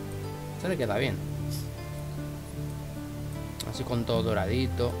este. Este le queda bien. Así con todo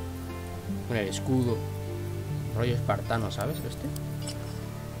doradito. Con el escudo. Rollo espartano, ¿sabes? Este.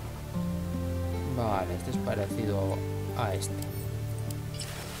 Vale, este es parecido a este.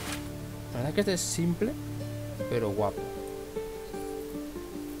 La verdad es que este es simple, pero guapo.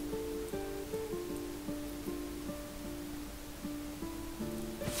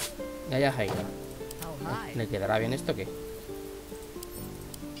 Y a Jaheira. ¿Le quedará bien esto o qué?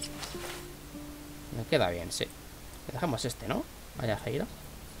 Me queda bien, sí. Le dejamos este, ¿no? A Jaheira.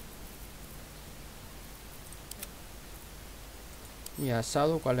 Y a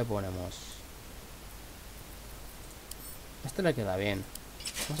Shadow, ¿cuál le ponemos? Este le queda bien.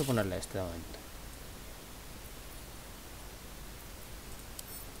 Vamos a ponerle este de momento.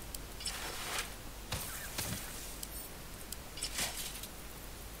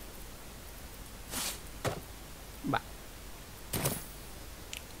 Va.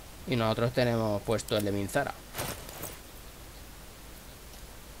 Y nosotros tenemos puesto el de Minzara.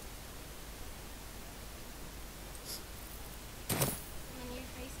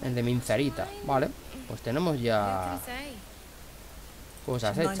 El de Minzarita, vale. Pues tenemos ya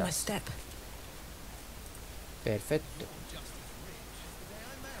cosas hechas. Perfecto.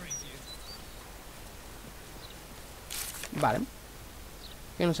 Vale.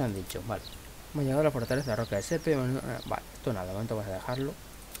 ¿Qué nos han dicho? Vale. Hemos llegado a la fortaleza de Roca de Sepe. Vale, esto nada, de momento vamos a dejarlo.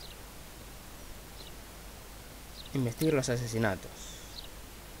 Investigue los asesinatos.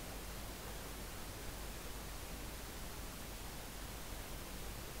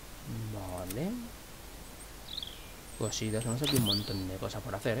 Vale. Pues sí, tenemos aquí un montón de cosas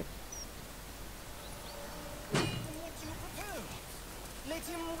por hacer, ¿eh?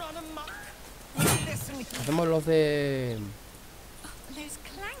 Hacemos los de... Those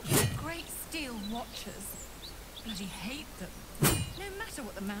clanky great steel watchers. Bloody hate them. No matter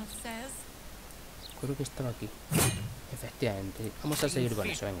what the mouth says. Creo que estaba aquí. Efectivamente. Vamos a seguir con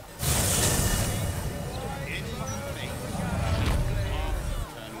eso, venga.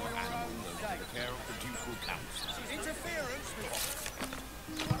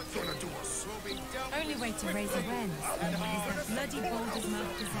 Only way to raise awareness is that bloody Baldurs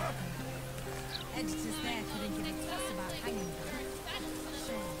mouth gazette. Editors there couldn't give a toss about hanging them.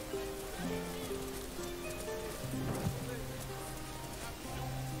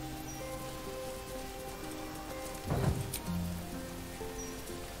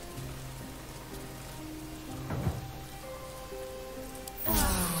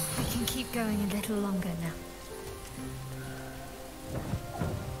 can keep going a little longer now.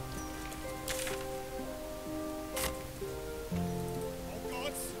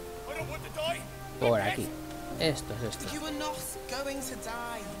 Por aquí. Esto es esto. You are not going to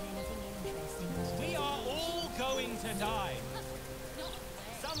die. We are all going to die.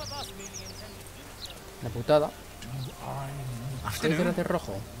 Some of us really intended to do so. La putada. ¿Soy de la de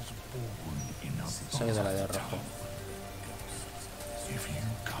rojo? Soy de la de rojo.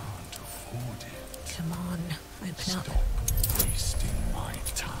 Come on, open up. Wasting my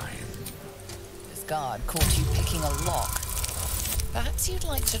time. This guard caught you picking a lock. Perhaps you'd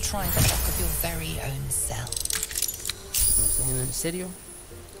like to try the lock of your very own cell. ¿Me estás haciendo en serio?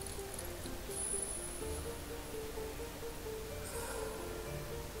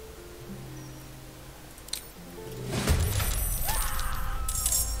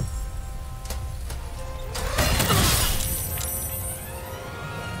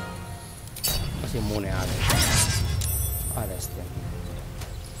 Es inmune a este.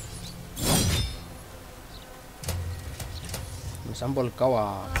 Nos han volcado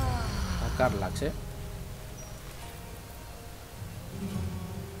a Carlax, ¿eh?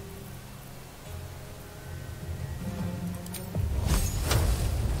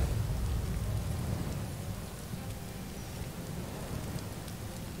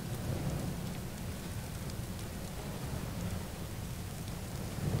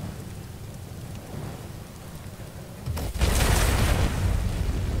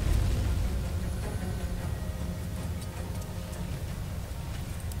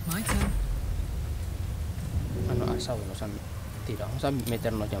 Nos han tirado. Vamos a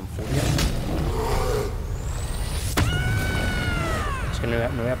meternos ya en furia. Es que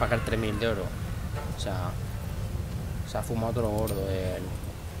no voy a pagar 3000 de oro. O sea, se ha fumado todo lo gordo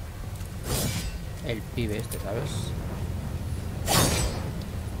el pibe este, ¿sabes?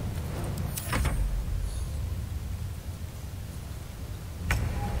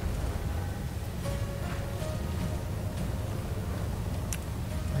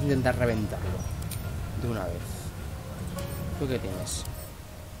 Voy a intentar reventarlo de una vez. ¿Tú qué tienes?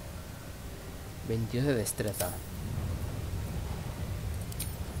 22 de destreza.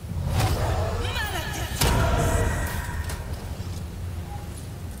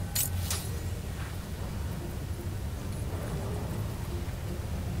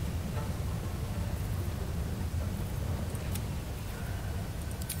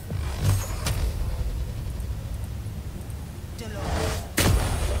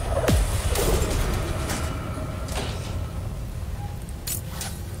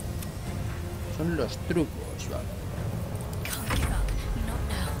 Son los trucos, vale.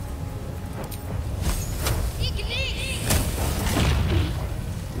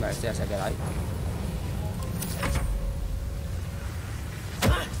 Vale, este ya se queda ahí.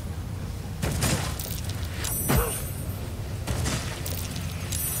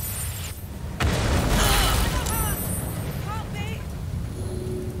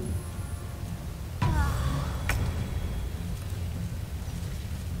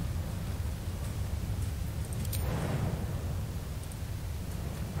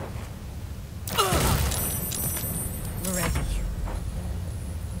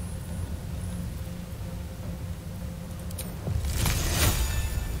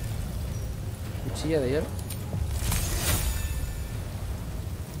 Cuchilla de hierro.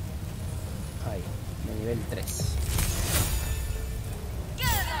 Ahí, de nivel 3.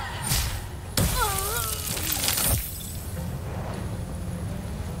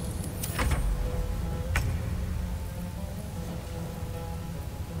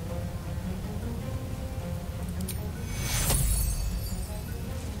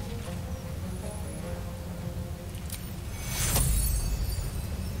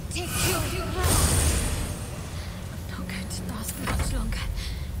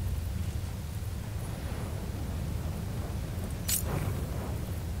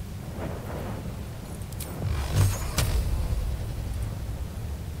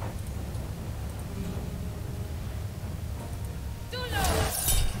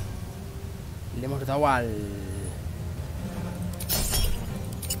 Le hemos dado al...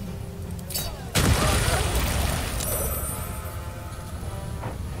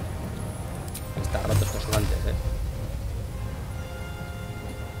 Está roto estos guantes,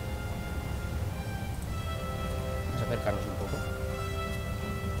 Vamos a acercarnos un poco.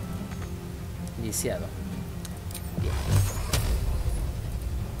 Lisiado. Bien.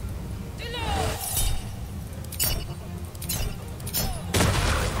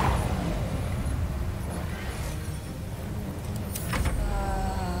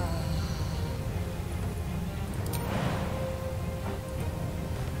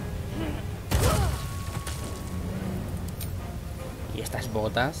 Y estas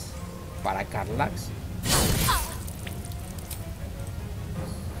botas para Carlax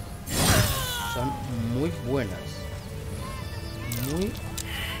son muy buenas. Muy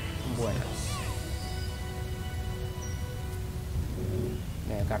buenas.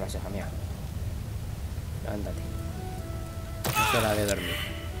 Carlax, hija mía. Levántate. Es hora de dormir.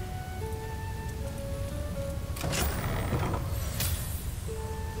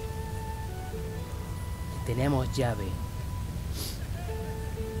 Tenemos llave.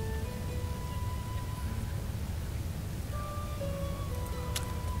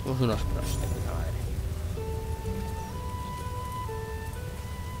 Tenemos unos pros de puta madre.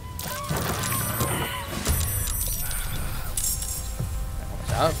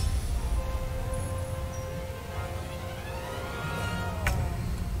 ¿Qué ha pasado?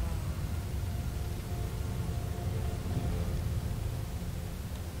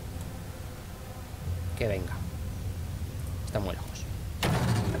 Que venga. Está muy lejos.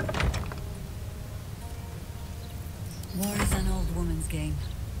 War is an old woman's game.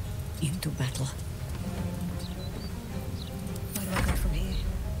 Into battle. Where do I go from here?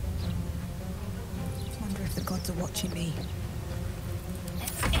 Wonder if the gods are watching me.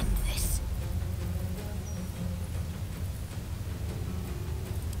 Let's end this.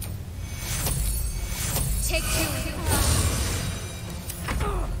 Take two.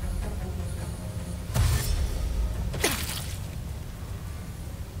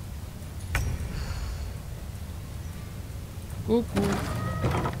 Cucú.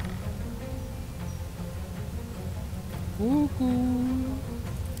 Cucú.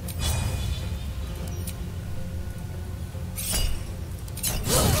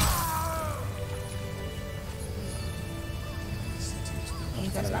 Vamos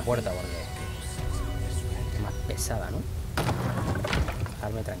a cerrar la puerta porque es más pesada, ¿no?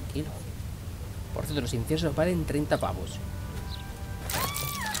 Dejarme tranquilo. Por cierto, los inciensos valen 30 pavos.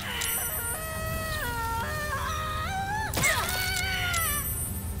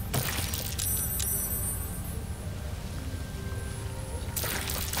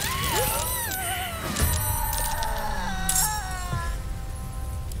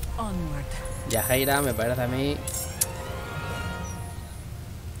 Jaheira, me parece a mí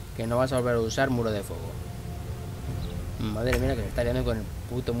que no vas a volver a usar muro de fuego. Madre mía, que me está liando con el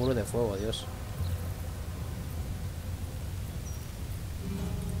puto muro de fuego, Dios.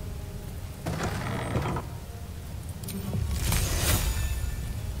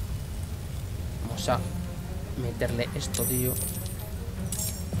 Vamos a meterle esto, tío.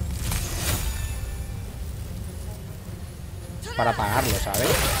 Para apagarlo, ¿sabes?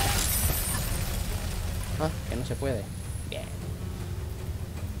 Ah, que no se puede. Bien.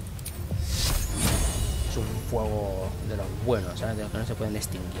 Es un fuego de los buenos, ¿sabes? De los que no se pueden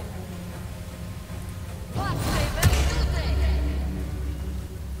extinguir.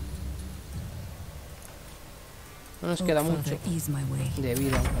 No nos queda mucho de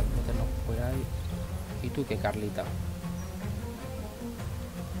vida. Vamos a meternos por ahí. ¿Y tú qué, Carlita?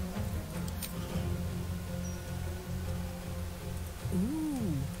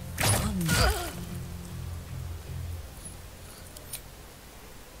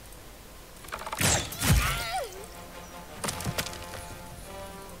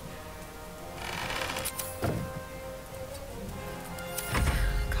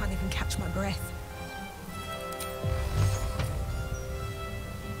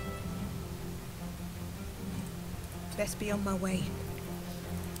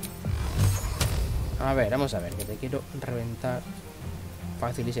 A ver, vamos a ver, que te quiero reventar.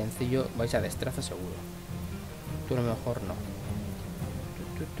 Fácil y sencillo. Vais a destreza seguro. Tú a lo mejor no.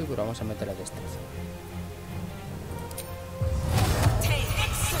 Pero vamos a meter la destreza.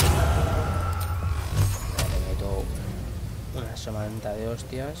 Le meto una somanta de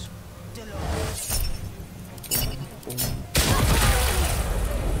hostias.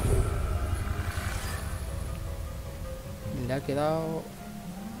 Le ha quedado...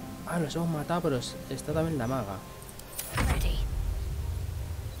 Ah, los hemos matado, pero está también la maga.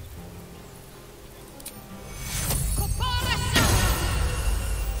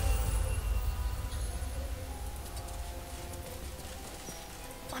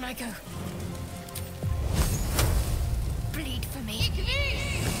 On I go. Bleed for me.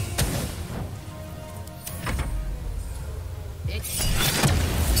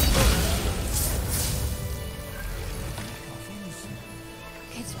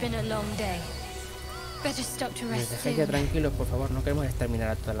 It's been a long day. Better stop to rest. Dejad ya tranquilos, por favor. No queremos exterminar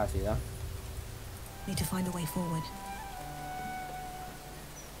a toda la ciudad. Need to find a way forward.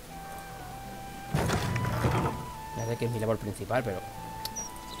 Ya sé que es mi labor principal, pero...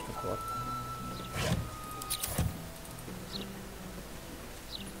 por favor.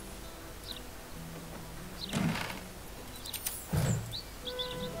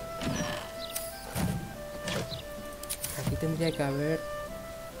 tendría que haber...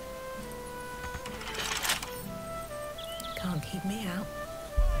 Can't keep me out.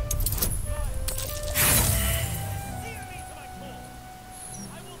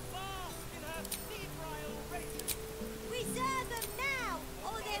 Reserve them now,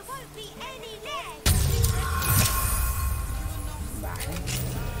 or there won't be any left. Vale.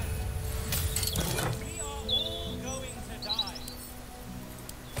 We are all going to die.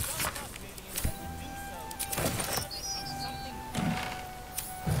 Some of us merely intend to do so in service of something better.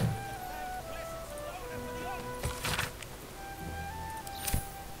 Thank blessed Salona for the honor.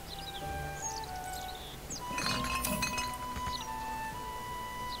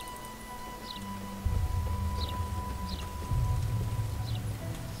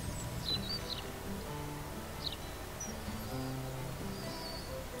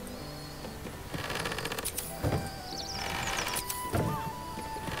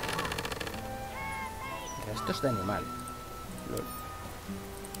 Restos de animal. Lol.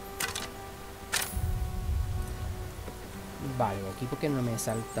 Vale, aquí porque no me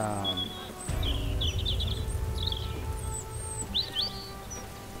salta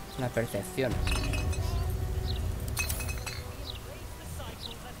la percepción.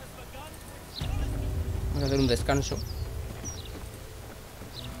 Vamos a hacer un descanso.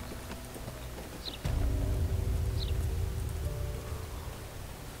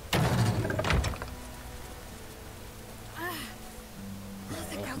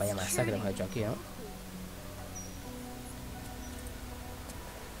 Vaya masacre hemos hecho aquí, ¿no?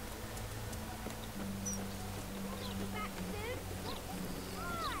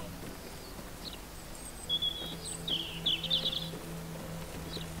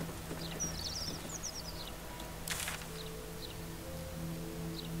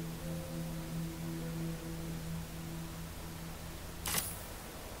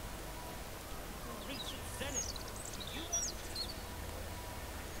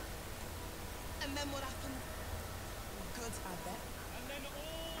 And then what happened? Good, I bet. And then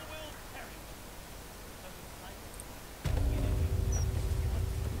all will perish.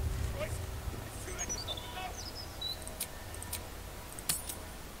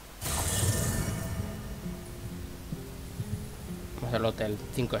 Vamos al hotel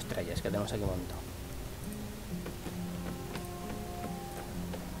 5 estrellas que tenemos aquí montado.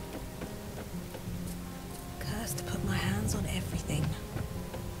 Cursed to put my hands on everything.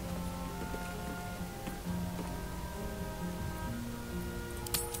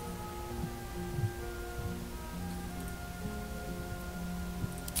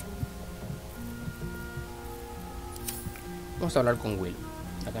 Vamos a hablar con Will,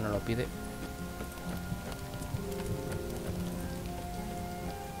 ya que nos lo pide.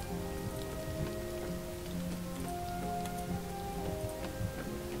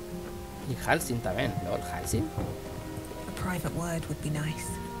 Y Halsing también, lol, Halsing. A private word would be nice.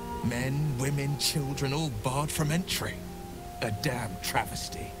 Men, women, children, all barred from entry. A damn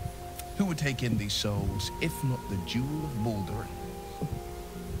travesty. Who would take in these souls, if not the jewel of Baldurs?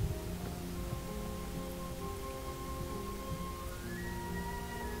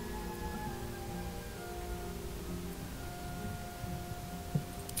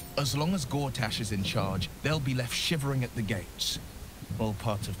 As long as Gortash is in charge, they'll be left shivering at the gates. All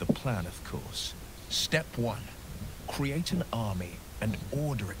part of the plan, of course. Step 1. Create an army and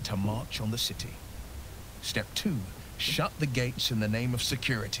order it to march on the city. Step 2. Shut the gates in the name of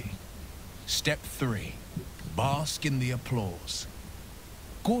security. Step 3. Bask in the applause.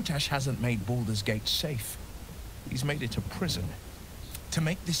 Gortash hasn't made Baldur's Gate safe. He's made it a prison. To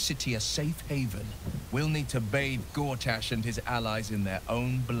make this city a safe haven, we'll need to bathe Gortash and his allies in their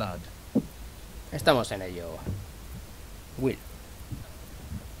own blood. Estamos en ello. Will.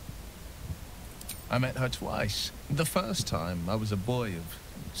 I met her twice. The first time, I was a boy of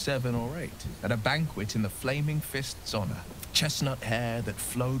 7 or 8, at a banquet in the Flaming Fist's honor. Chestnut hair that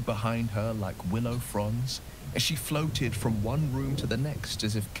flowed behind her like willow fronds, as she floated from one room to the next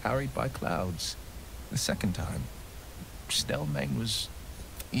as if carried by clouds. The second time, Stelmane was...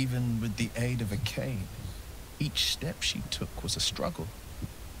 even with the aid of a cane. Each step she took was a struggle.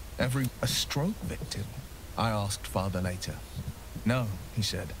 A stroke victim? I asked Father later. No, he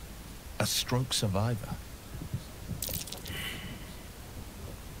said. A stroke survivor.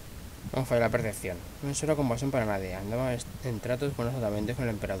 Vamos a fallar la percepción. No es una compasión para nadie. Andaba en tratos buenos tratamientos con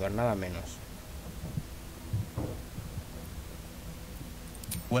el emperador, nada menos.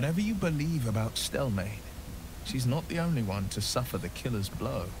 Whatever you believe about Stelmane, she's not the only one to suffer the killer's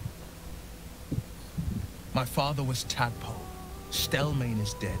blow. My father was Tadpole. Stelmane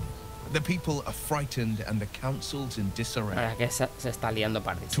is dead. The people are frightened and the council's in disarray. Ahora que se está liando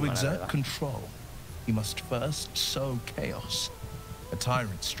pardísima, To exert control, he must first sow chaos. A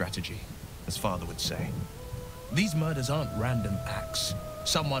tyrant's strategy, as Father would say. These murders aren't random acts.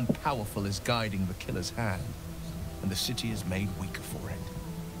 Someone powerful is guiding the killer's hand, and the city is made weaker for it.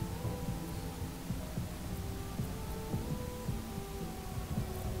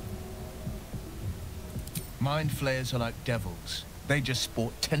 Mind flayers are like devils. They just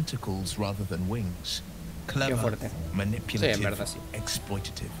sport tentacles rather than wings. Clever, manipulative,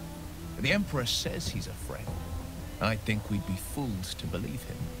 exploitative. The Emperor says he's a friend. I think we'd be fools to believe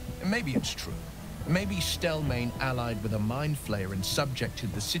him. And maybe it's true. Maybe Stelmane allied with a mind flayer and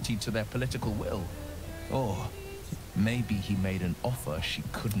subjected the city to their political will. Or maybe he made an offer she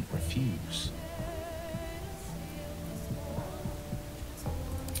couldn't refuse.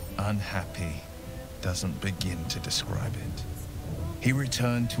 Unhappy doesn't begin to describe it. He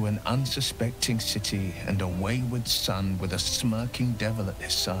returned to an unsuspecting city and a wayward son with a smirking devil at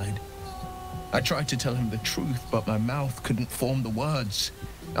his side. I tried to tell him the truth, but my mouth couldn't form the words.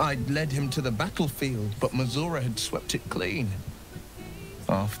 I'd led him to the battlefield, but Mazora had swept it clean.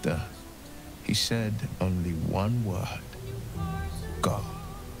 After, he said only one word. Go.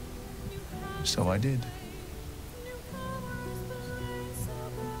 So I did.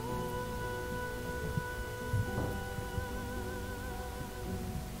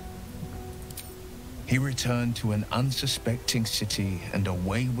 He returned to an unsuspecting city and a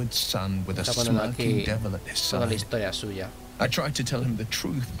wayward son with a smirking devil at his side. I tried to tell him the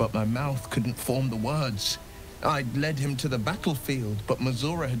truth, but my mouth couldn't form the words. I'd led him to the battlefield, but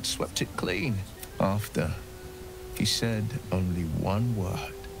Mazora had swept it clean. After, he said only one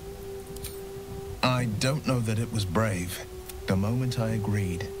word. I don't know that it was brave. The moment I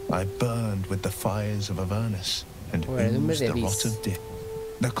agreed, I burned with the fires of Avernus and oozed the rot of death.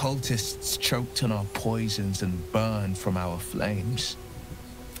 The cultists choked on our poisons and burned from our flames.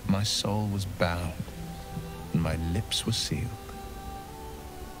 My soul was bound, and my lips were sealed.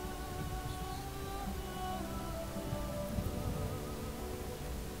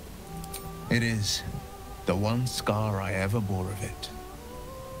 It is the one scar I ever bore of it.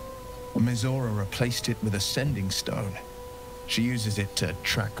 Mazora replaced it with a sending stone. She uses it to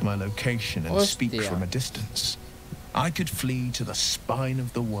track my location and speak from a distance. I could flee to the spine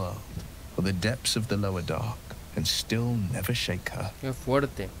of the world, or the depths of the lower dark, and still never shake her. Qué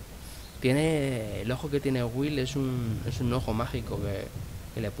fuerte. El ojo que tiene Will es un ojo mágico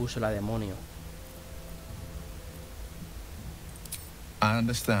que le puso la demonio. I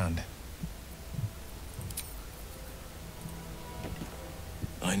understand.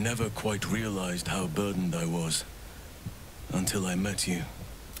 I never quite realized how burdened I was. Until I met you,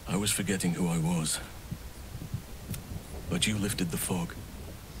 I was forgetting who I was. But you lifted the fog.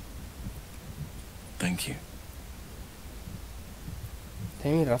 Thank you.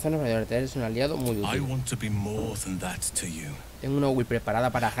 Tengo mis razones para ayudarte. Eres un aliado muy útil. I want to be more than that to you. Tengo una Will preparada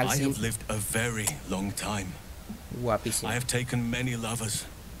para Halsey. I have lived a very long time. Guapísimo. I have taken many lovers.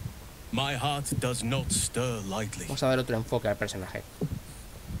 My heart does not stir lightly. Vamos a dar otro enfoque al personaje.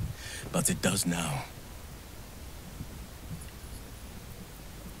 But it does now.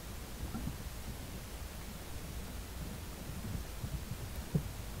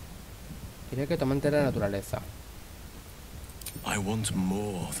 Quería que tu amante era la naturaleza. I want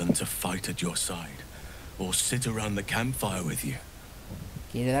more than to fight at your side or sit around the campfire with you.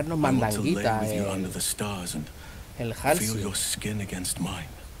 Quiere darnos I want to lay mandanguita with you under the stars and el feel Halsey. your skin against mine.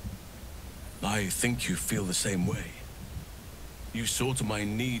 I think you feel the same way. You saw to my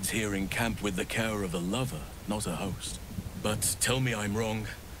needs here in camp with the care of a lover, not a host. But tell me I'm wrong,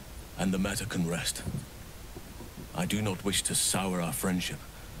 and the matter can rest. I do not wish to sour our friendship,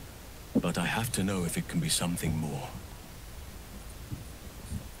 but I have to know if it can be something more.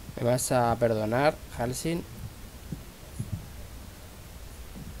 ¿Me vas a perdonar, Halsey?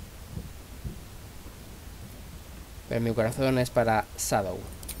 Pero mi corazón es para Shadow.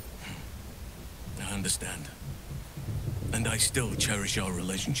 I understand. And I still cherish our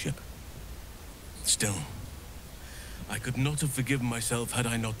relationship. Still, I could not have forgiven myself had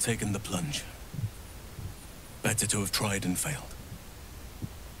I not taken the plunge. Better to have tried and failed.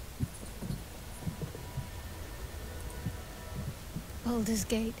 Baldur's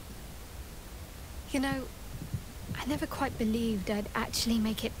Gate. You know, I never quite believed I'd actually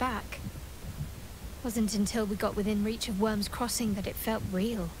make it back. Wasn't until we got within reach of Worm's Crossing that it felt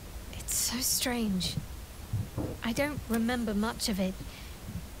real. It's so strange. I don't remember much of it,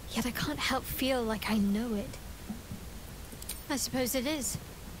 yet I can't help feel like I know it. I suppose it is.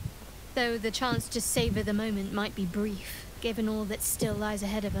 Though the chance to savor the moment might be brief, given all that still lies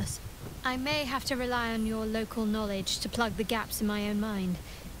ahead of us. I may have to rely on your local knowledge to plug the gaps in my own mind.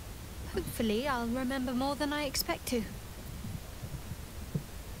 Hopefully, I'll remember more than I expect to.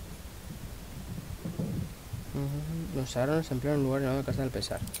 Los sagrados nos emplearon en un lugar llamado Casa del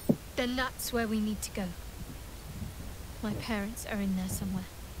Pesar. Then that's where we need to go. My parents are in there somewhere.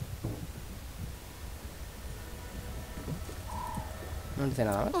 No dice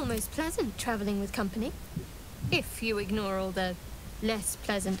nada más. Almost pleasant traveling with company, if you ignore all the less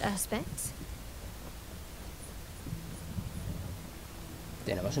pleasant aspects.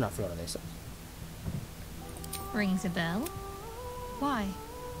 Tenemos una flor de esas. Rings a bell. Why?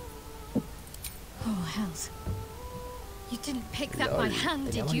 Oh, hells. You didn't pick that by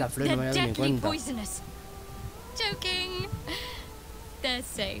hand, did you? They're deadly poisonous. Joking. They're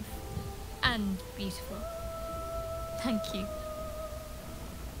safe. And beautiful. Thank you.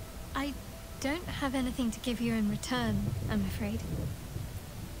 I don't have anything to give you in return, I'm afraid.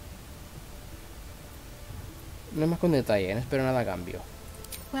 No es más que un detalle, no espero nada a cambio.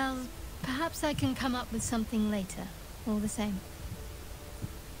 Well, perhaps I can come up with something later, all the same.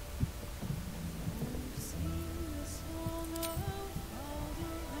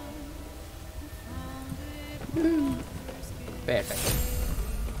 Perfecto.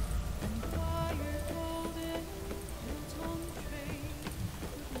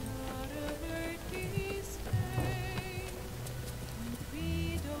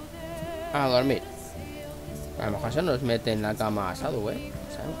 A dormir. A lo mejor se nos mete en la cama asado, ¿sabes?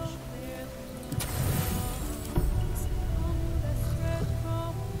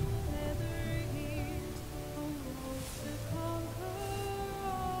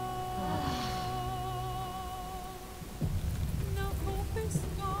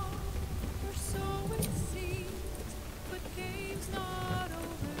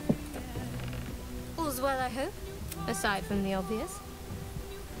 All's well, I hope, aside from the obvious.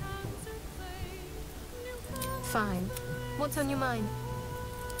 Fine. What's on your mind?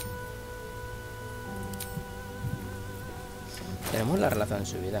 Tenemos la relación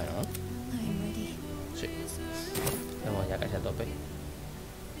subida, ¿no? Sí. Estamos ya casi a tope.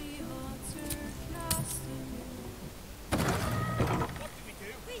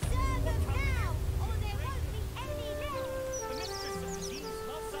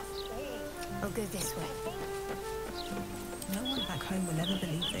 I'll go this way. No one back home will ever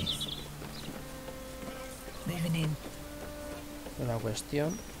believe this. Moving in. La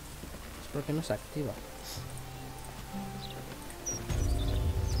cuestión es por qué no se activa.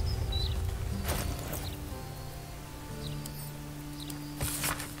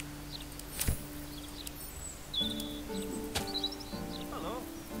 Hello.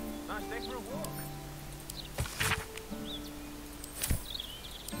 Nice day for a walk.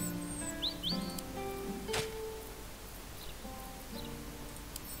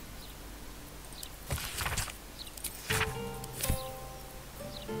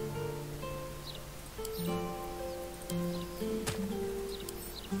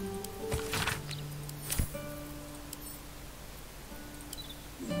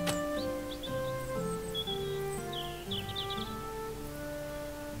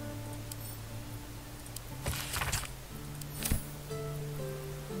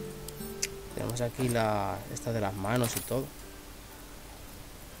 Tenemos aquí esta de las manos y todo.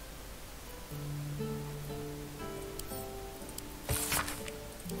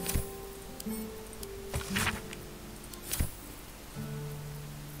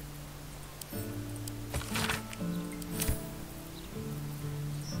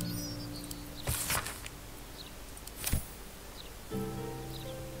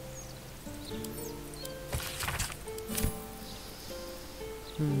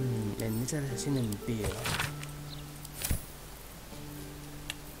 El nicho del asesino en pie.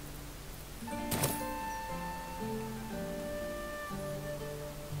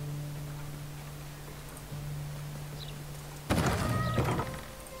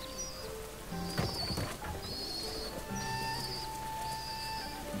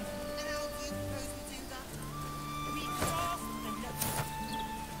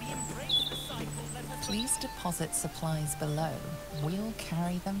 Please deposit supplies below. We'll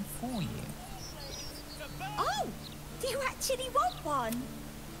carry them for you. Oh! Do you actually want one?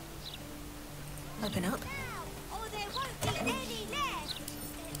 Open up. Or there won't be any left!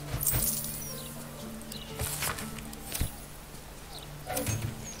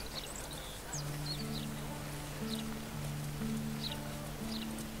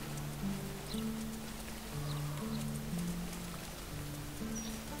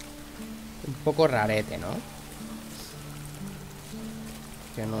 Un poco rarete, ¿no?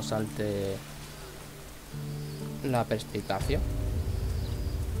 Que no salte la perspicacia.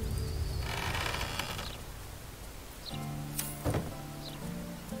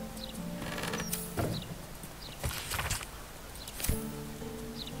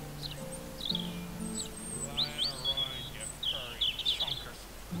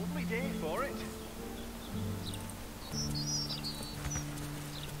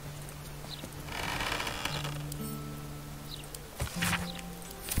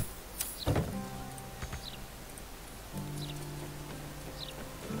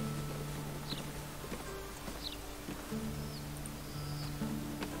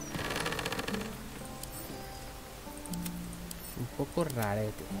 poco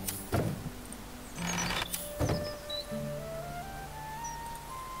rarete.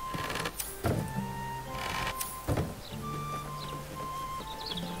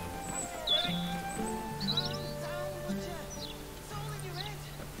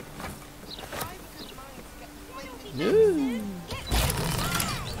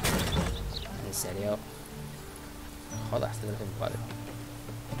 ¿En serio? Jodas, te traes un cuadro.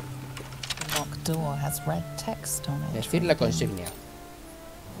 The locked door has red text on it. Decir la consigna.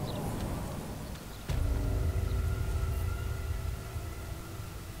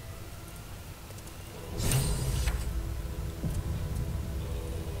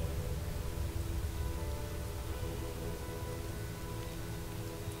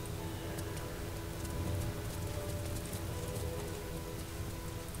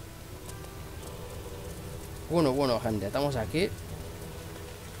 Bueno, gente, estamos aquí.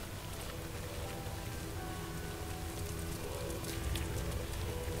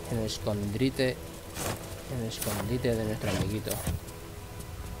 En el escondite de nuestro amiguito.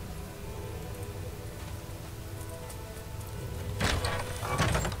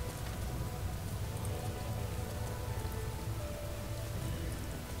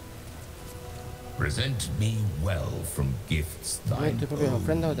 Present me well from gifts Dame thine tus propias own,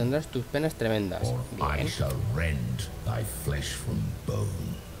 ofrendas o tendrás tus penas tremendas. or I Bien. shall rend thy flesh from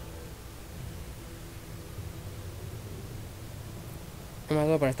bone. Me he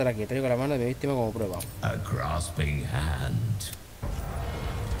matado para estar aquí. Traigo la mano de mi víctima como prueba. A grasping hand.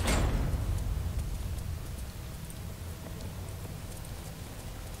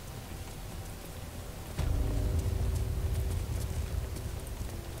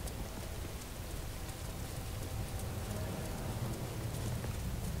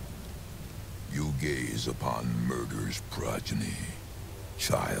 You gaze upon murder's progeny,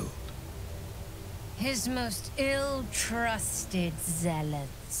 child. His most ill-trusted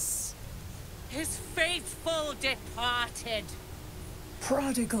zealots. His faithful departed.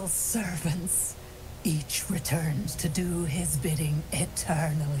 Prodigal servants. Each returns to do his bidding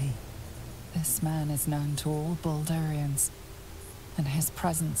eternally. This man is known to all Baldurians, and his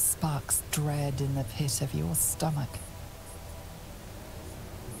presence sparks dread in the pit of your stomach.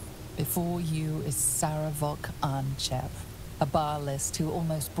 Before you is Sarevok Arnchev, a barlist who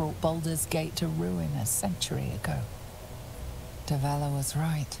almost brought Baldur's Gate to ruin a century ago. Davella was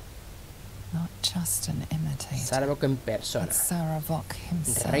right. Not just an imitator. Sarevok en persona. But Sarevok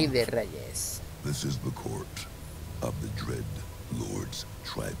himself. Rey de Reyes. This is the court of the dread Lord's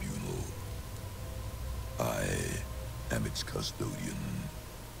Tribunal. I am its custodian.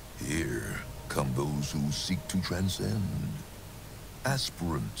 Here come those who seek to transcend.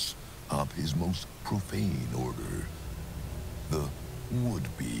 Aspirants of his most profane order. The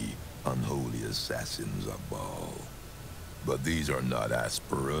would-be unholy assassins of Baal. But these are not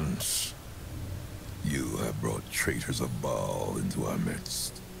aspirants. You have brought traitors of Baal into our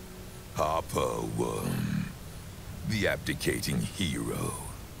midst. Papa Worm, the abdicating hero.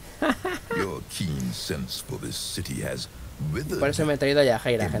 Your keen sense for this city has withered Por eso me he traído a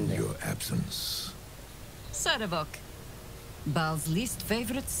Jaheira, in gente. your absence. Sarevok, Baal's least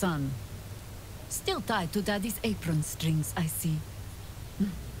favorite son. Still tied to Daddy's apron strings, I see.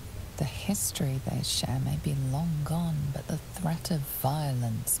 The history they share may be long gone, but the threat of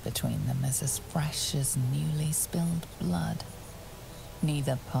violence between them is as fresh as newly spilled blood.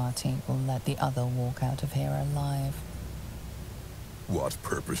 Neither party will let the other walk out of here alive. What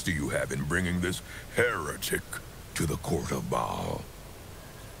purpose do you have in bringing this heretic to the court of Baal?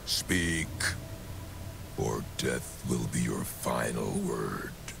 Speak, or death will be your final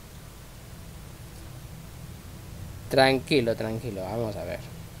word. Tranquilo, tranquilo, vamos a ver.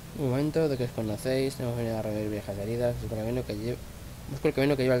 Un momento de que os conocéis, hemos venido a revivir viejas heridas, busco el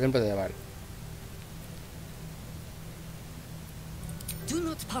camino que lleva al templo de Baal. Do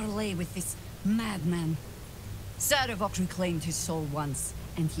not parley with this madman. Sarevok reclaimed his soul once,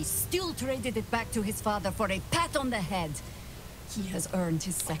 and he still traded it back to his father for a pat on the head. He has earned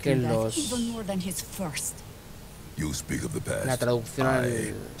his second death even more than his first. You speak of the past. La traducción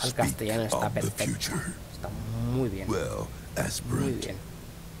al castellano está of the perfecta. future. Está muy bien. Well, aspirant, Muy bien.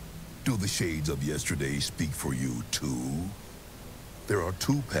 do the shades of yesterday speak for you too? There are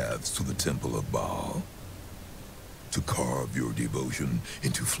two paths to the temple of Baal. To carve your devotion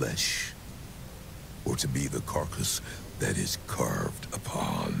into flesh, or to be the carcass that is carved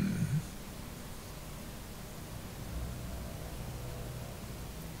upon.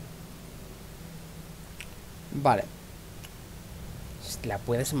 Vale. La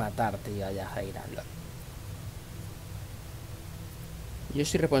puedes matar, tío, Jaheira. Yo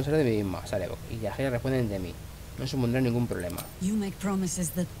soy responsable de mí misma, Sarevok, y Jaheira responden de mí. No supondrá ningún problema. You make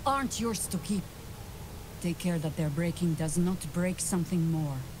promises that aren't yours to keep. Take care that their breaking does not break something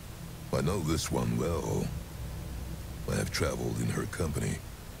more. I know this one well. I have traveled in her company.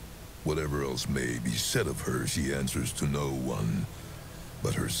 Whatever else may be said of her, she answers to no one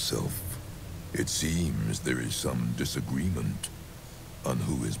but herself. It seems there is some disagreement on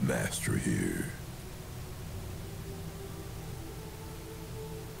who is master here.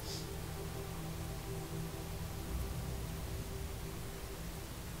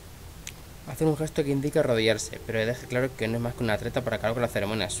 Hacer un gesto que indica arrodillarse, pero deje claro que no es más que una treta para acabar con la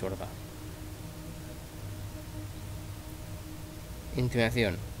ceremonia absurda.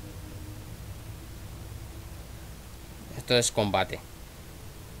 Intimidación. Esto es combate.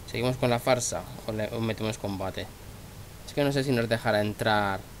 ¿Seguimos con la farsa o metemos combate? Es que no sé si nos dejará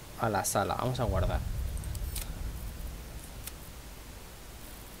entrar a la sala. Vamos a guardar.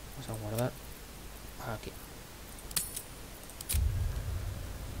 Vamos a guardar aquí.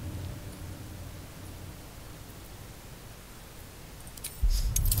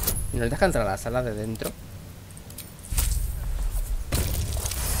 ¿Y nos deja entrar a la sala de dentro?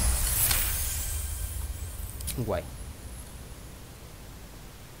 Guay.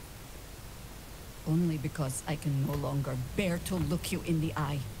 Only because I can no longer bear to look you in the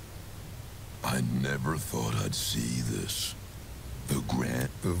eye. I never thought I'd see this. The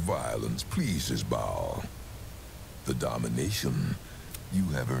violence pleases Baal. The domination, you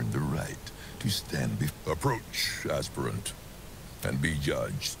have earned the right to stand before. Approach, aspirant, and be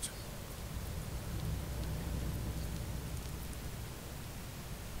judged.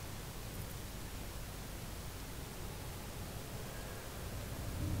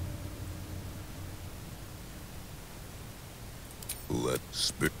 Let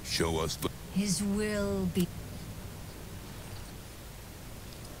Spirit show us the... His will be...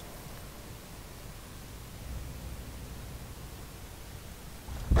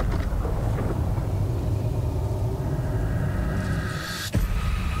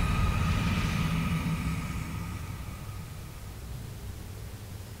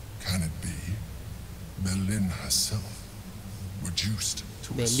 Can it be Berlin herself, reduced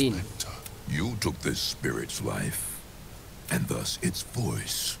to a Berlin. spectre? You took this spirit's life, and thus its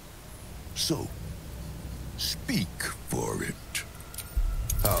voice. So, speak for it.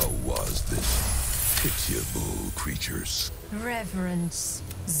 How was this pitiable creature's? Reverence,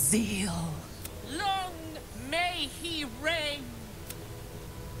 zeal. long may he reign.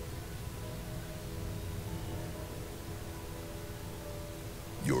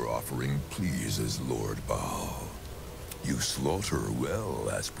 Your offering pleases Lord Baal. You slaughter well,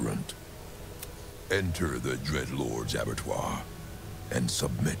 aspirant. Enter the Dread Lord's abattoir and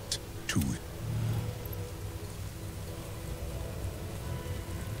submit to it.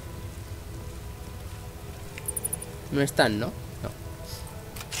 No están, ¿no? No.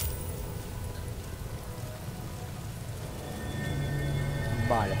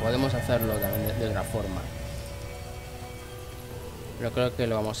 Vale, podemos hacerlo también de otra forma. Pero creo que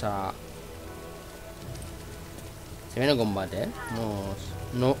lo vamos a... Se viene en combate, ¿eh?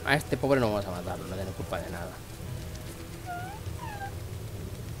 No, a este pobre no vamos a matarlo, no tiene culpa de nada.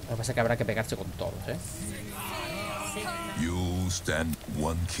 Lo que pasa es que habrá que pegarse con todos, ¿eh? You stand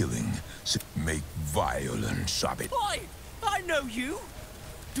one killing, make violence of it. I know you.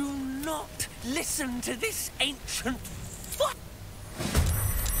 Do not listen to this ancient fuck.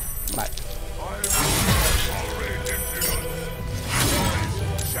 Vale.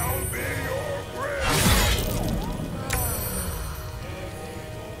 Shall be your bread.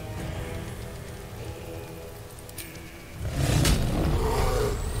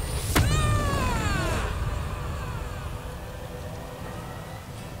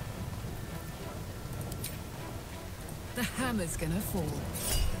 The hammer's gonna fall.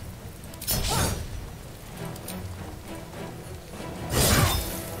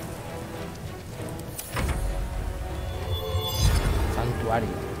 Santuario.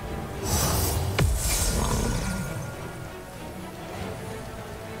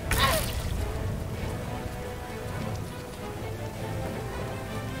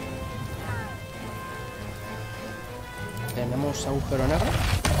 ¿Tenemos agujero negro?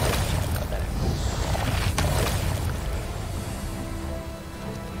 Lo tenemos.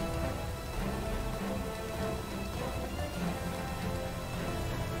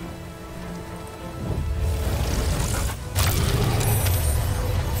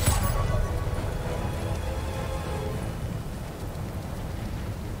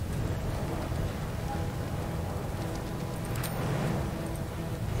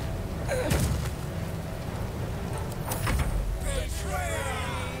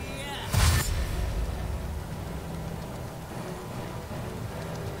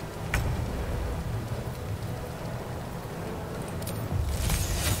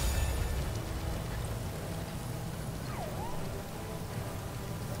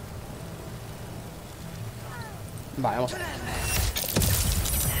 Vale, vamos a ver.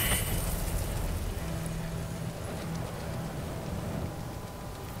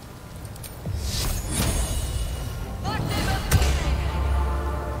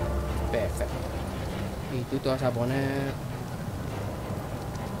 Perfecto. Y tú te vas a poner...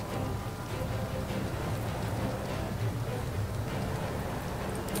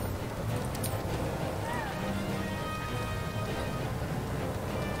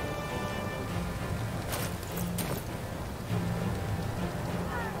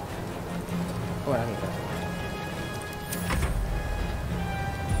 por aquí.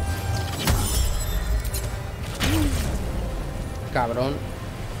 Cabrón.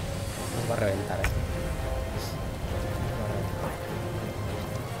 Nos va a reventar,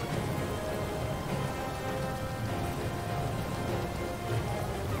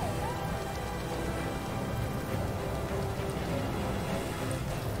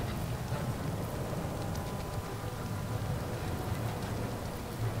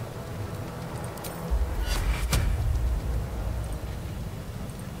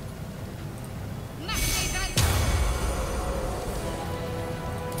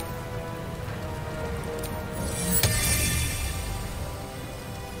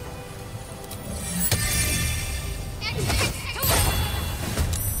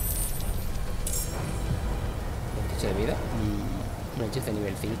 de vida. Un hechizo de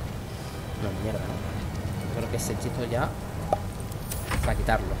nivel 5. Una mierda, ¿no? Yo creo que ese hechizo ya para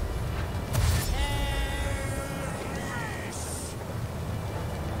quitarlo.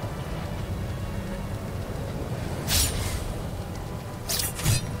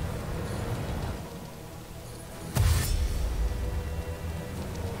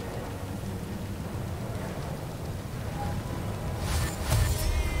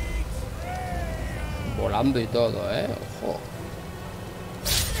 Volando y todo, ojo.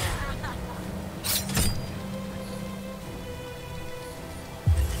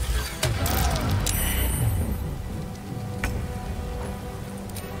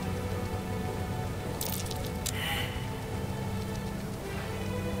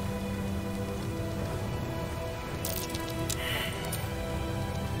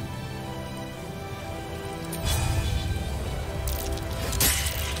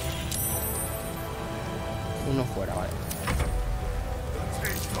 Uno fuera, vale.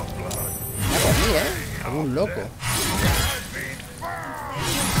 Mira por mí, como un loco.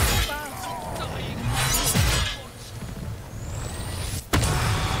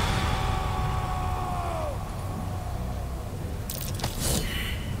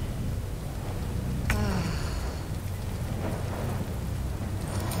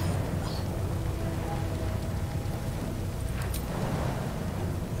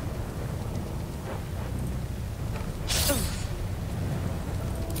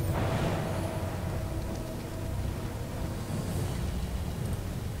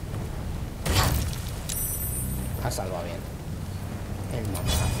 Ha salvado bien. El mamá.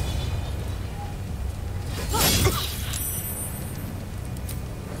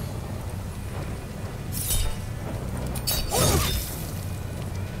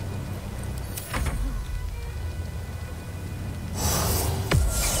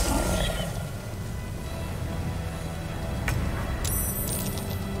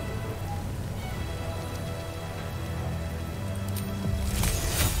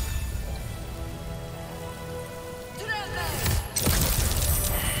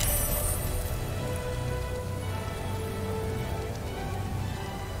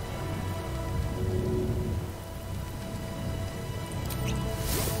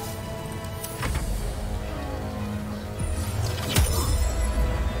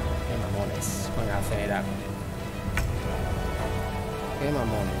 Acelerar. Qué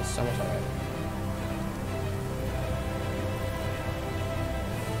mamones, vamos a ver.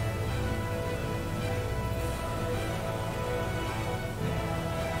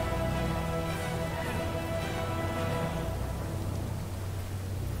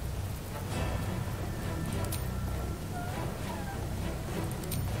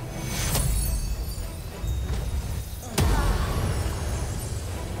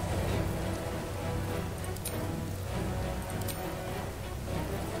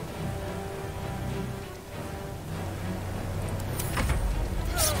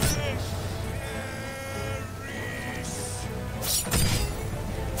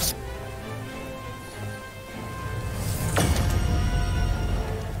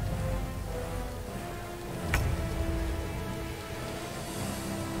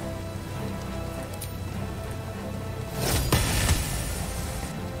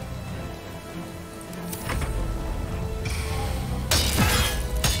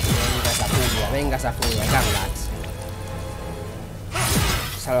 Venga esa furia, Carlax.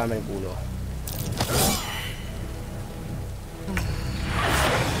 Sálvame el culo.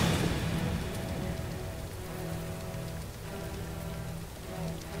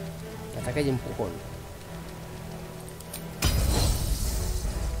 Ataque y empujón.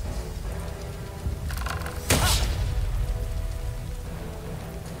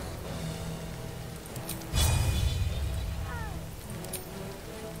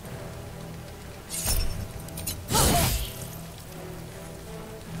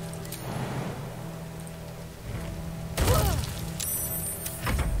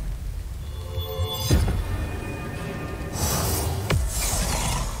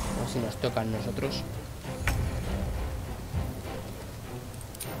 Si nos tocan nosotros.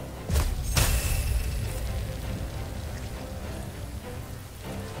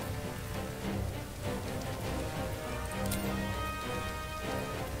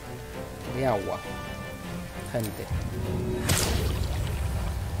 De agua, gente.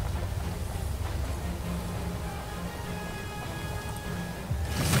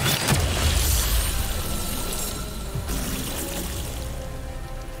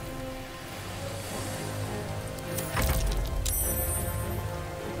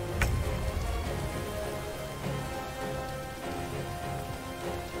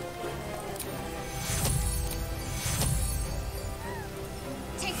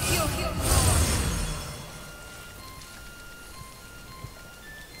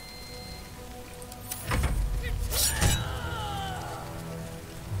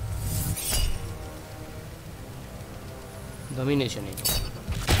 Domination.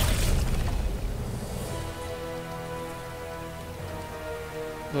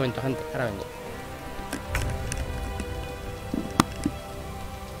 Un momento, gente, ahora vengo.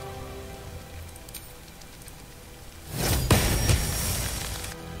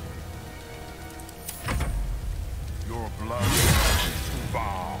 Your blood is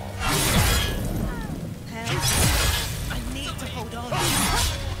foul. Help. I need to hold on.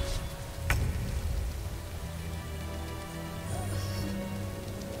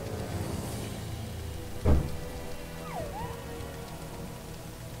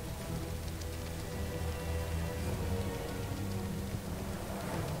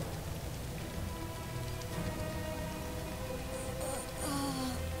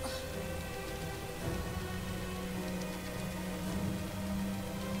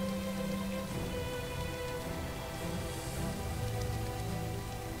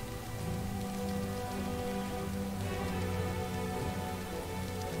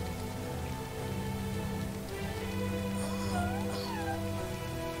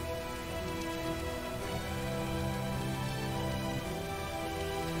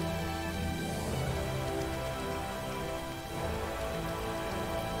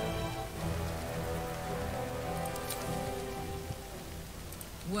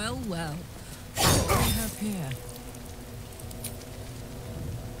 Well, well. What do we have here?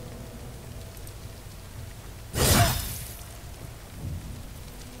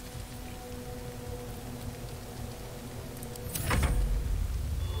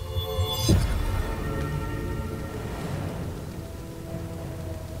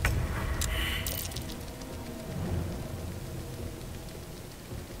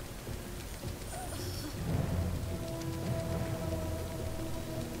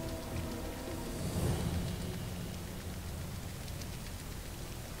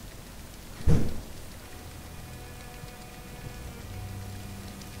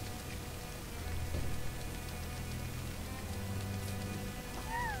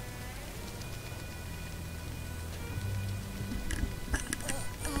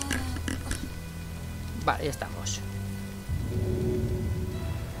 Vale, ya estamos.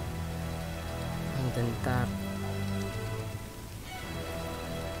 Voy a intentar...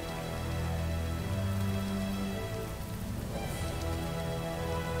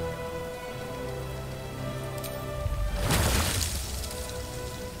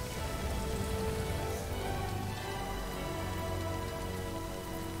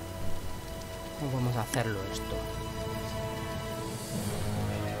 ¿Cómo vamos a hacerlo esto?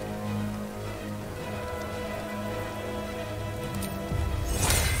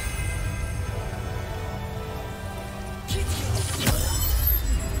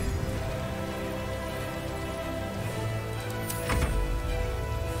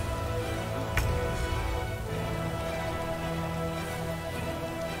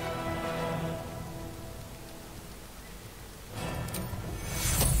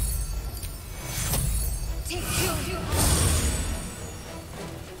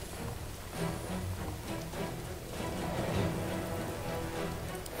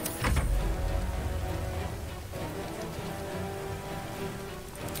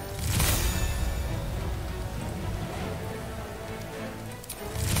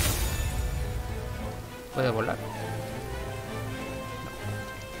 puede volar?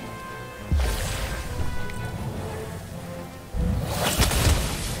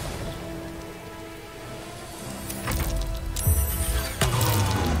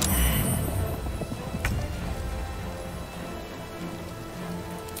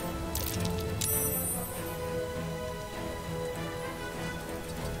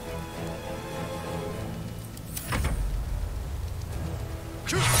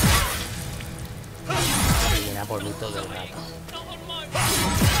 Mira por mí todo el rato.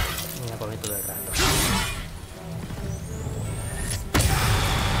 Mira por mí todo el rato.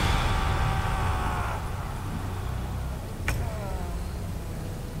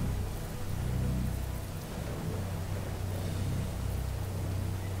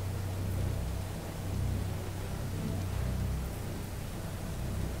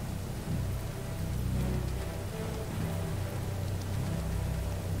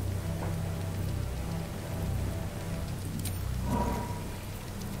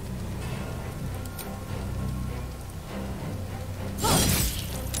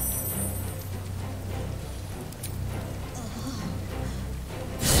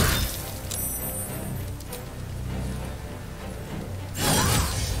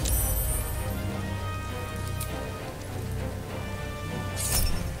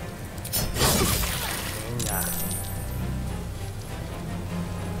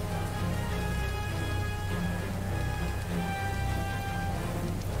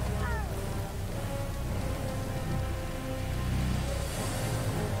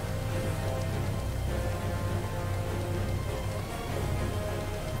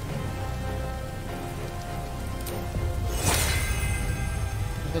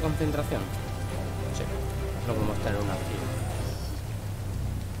 De concentración. Sí, no podemos tener una activa.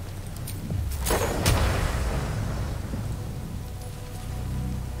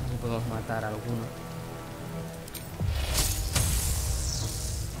 Aquí podemos matar a alguno.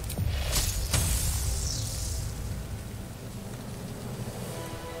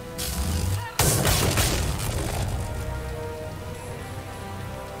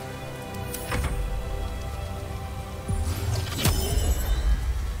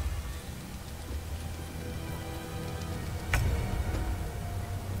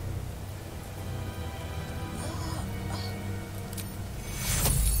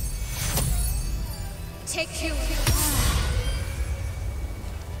 Take you.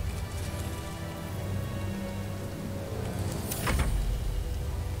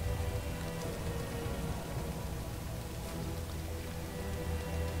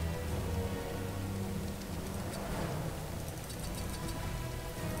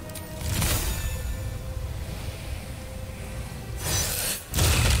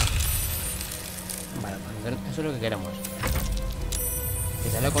 Vale, pues eso es lo que queremos. Que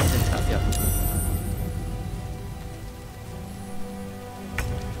sea la concentración.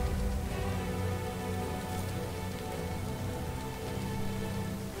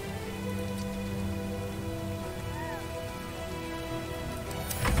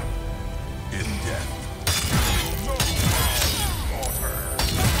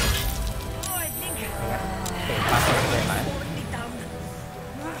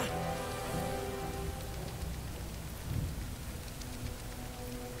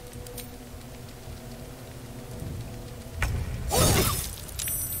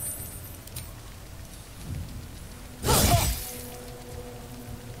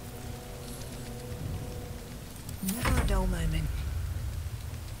 Never a dull moment.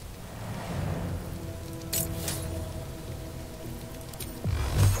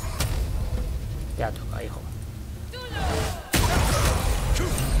 Ya toca, hijo.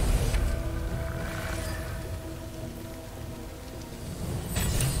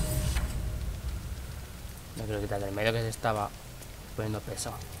 No quiero quitar del medio que se estaba poniendo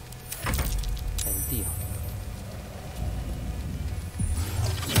pesado. El tío.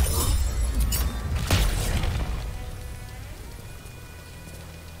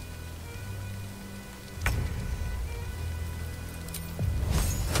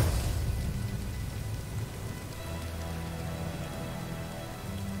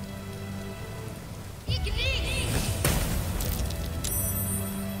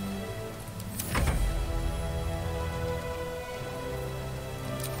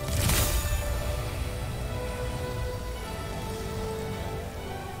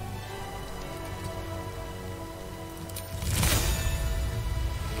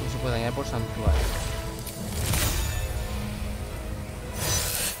 Puede dañar por santuario.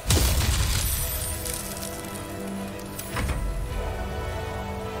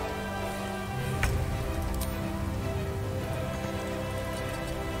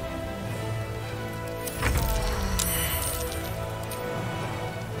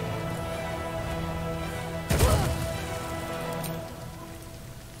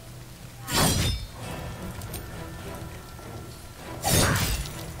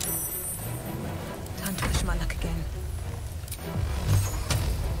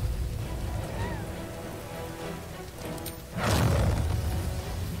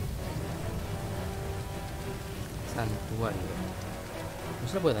 santuario. ¿No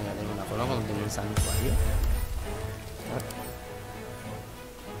se le puede dañar de ninguna forma cuando tiene un santuario?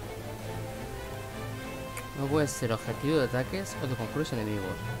 No puede ser objetivo de ataques o de conjuros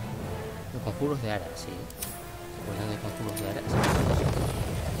enemigos. De conjuros de área, sí. Se pueden de conjuros de área.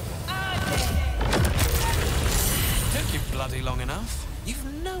 Took you bloody long enough.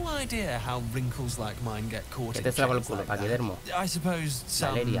 You've no idea how wrinkles like mine get caught in chains like that. I suppose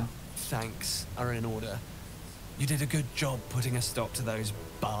some Valeria. thanks are in order. You did a good job putting a stop to those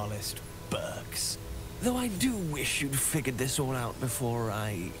barlist Burks. Though I do wish you'd figured this all out before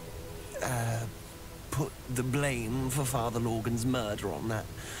I, put the blame for Father Logan's murder on that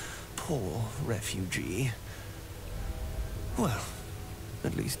poor refugee. Well,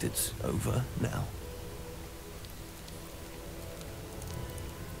 at least it's over now.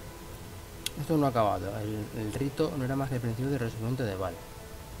 Esto no ha acabado. El rito no era más que el principio del resurgimiento de Val.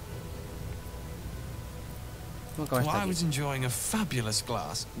 No acaba Well, hasta I aquí. was enjoying a fabulous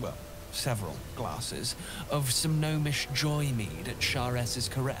glass, well, several glasses, of some gnomish joy mead at Charess's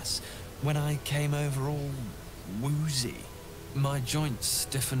Caress when I came over all woozy. My joints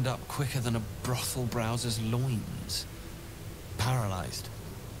stiffened up quicker than a brothel browser's loins. Paralyzed.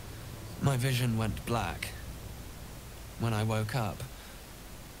 My vision went black. When I woke up,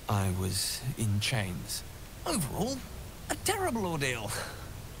 I was in chains. Overall, a terrible ordeal.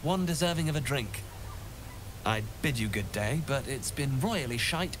 One deserving of a drink. I'd bid you good day, but it's been royally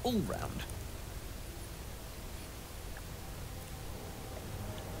shite all round.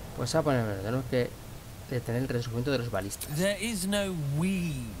 Pues a poner, tenemos que detener el resurgimiento de los balistas. There is no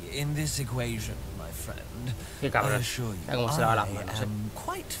we in this equation, my friend. Qué cabrón. I assure you, Mira cómo se lava las I manos, am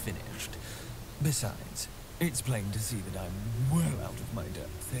quite finished. Besides, it's plain to see that I'm well out of my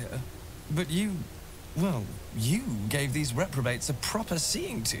depth here. But you, well, you gave these reprobates a proper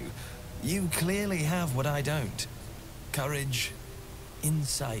seeing to. You clearly have what I don't. Courage,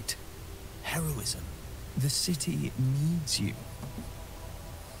 insight, heroism. The city needs you.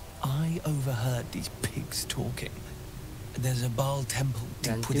 I overheard these pigs talking. There's a Baal temple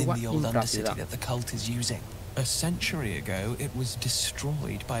deep within the old Undercity that the cult is using. A century ago, it was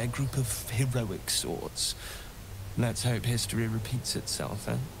destroyed by a group of heroic sorts. Let's hope history repeats itself,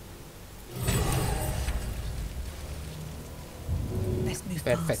 eh? Let's move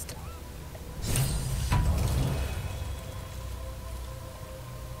Perfecto.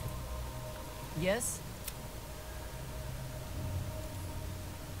 Yes?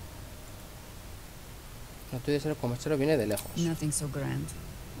 No estoy de ser comensero, viene de lejos. Nothing so grand.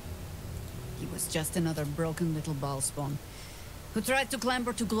 He was just another broken little ballspawn who tried to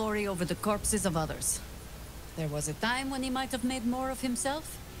clamber to glory over the corpses of others. There was a time when he might have made more of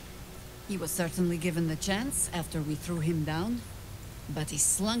himself. He was certainly given the chance after we threw him down, but he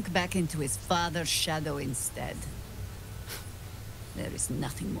slunk back into his father's shadow instead. There is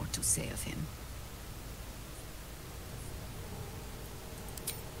nothing more to say of him.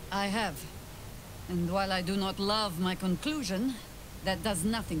 I have. And while I do not love my conclusion, that does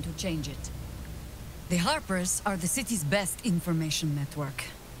nothing to change it. The Harpers are the city's best information network.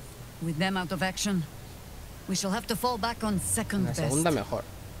 With them out of action, we shall have to fall back on second La best. segunda mejor.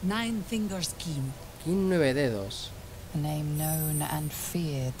 Nine Fingers Keen. Keen 9 dedos. A name known and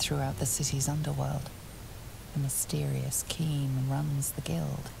feared throughout the city's underworld. The mysterious Keen runs the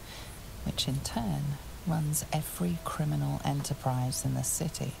guild, which in turn runs every criminal enterprise in the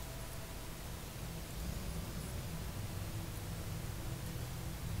city.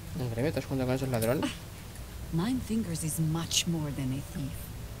 ¿En serio te has juntado con esos ladrones? Nine Fingers is much more than a thief.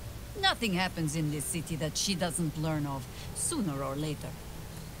 Nothing happens in this city that she doesn't learn of, sooner or later.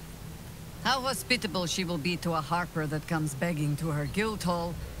 How hospitable she will be to a Harper that comes begging to her guild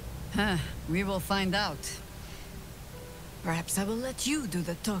hall, we will find out. Perhaps I will let you do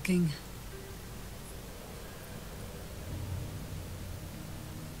the talking.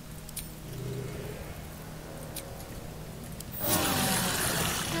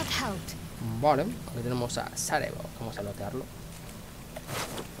 That helped. Vale, aquí tenemos a Sarevok. Vamos a bloquearlo.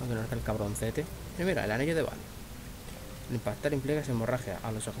 Vamos a tener el cabroncete. Y mira, el anillo de Val. El impactar implica hemorragia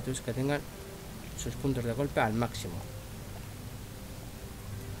a los objetivos que tengan sus puntos de golpe al máximo.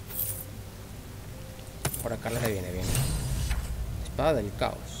 Por acá le viene bien. Espada del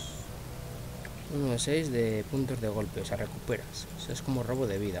caos. 1 de 6 de puntos de golpe, o sea, recuperas. Eso es como robo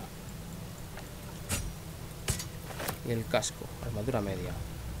de vida. Y el casco, armadura media.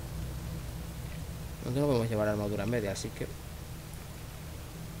 No podemos llevar armadura media, así que...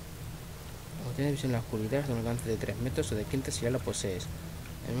 Como tienes visión en la oscuridad, de un alcance de 3 metros o de 15 si ya lo posees.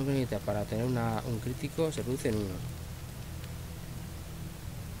 El número que necesita para tener un crítico se reduce en 1.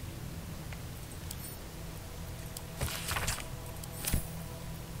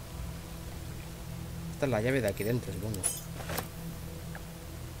 esta es la llave de aquí dentro, supongo.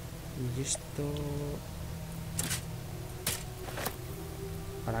 Y esto...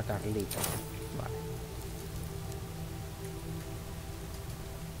 para Carlita. Vale.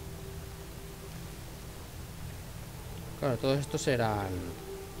 Claro, todos estos eran...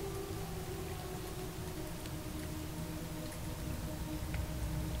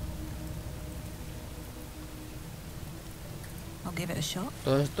 I'll give it a shot.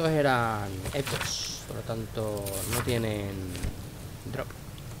 Todos estos eran epos, por lo tanto no tienen drop.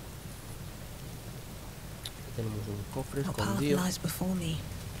 Aquí tenemos un cofre escondido.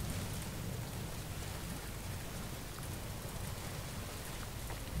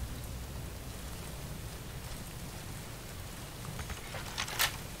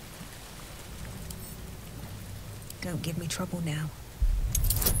 Don't give me trouble now.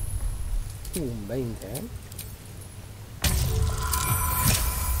 Un 20, ¿eh?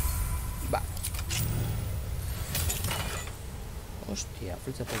 Va. Hostia,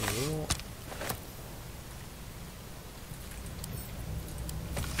 flecha por el humo.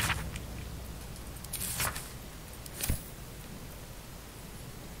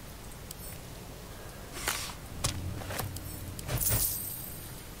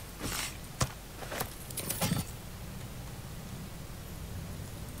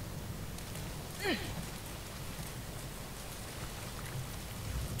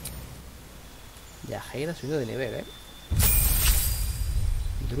 Jaheira subido de nivel, ¿eh?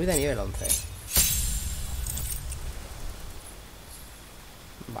 Druida nivel 11.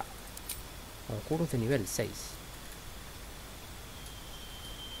 Vale. Conjuros de nivel 6.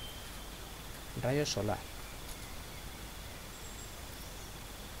 Rayo solar.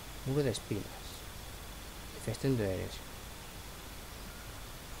 Muro de espinas. Festín de aires.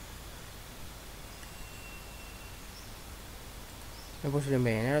 No es posible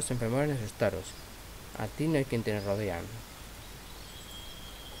envenenar a los enfermos ni asustaros. A ti no hay quien te rodean.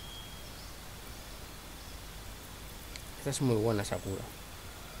 Esta es muy buena esa cura.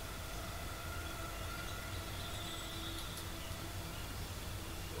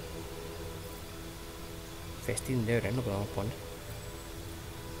 Festín de oro, no podemos poner.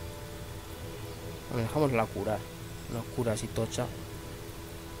 Bueno, dejamos la curar. Una cura así tocha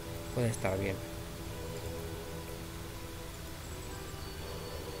puede estar bien.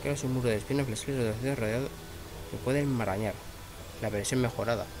 Creo que es un muro de espinas flexibles reducidos rodeado que puede enmarañar. La versión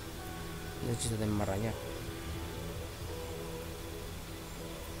mejorada. No existe de enmarañar.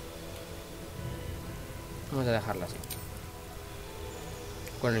 Vamos a dejarla así.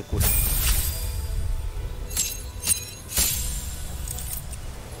 Con el cura.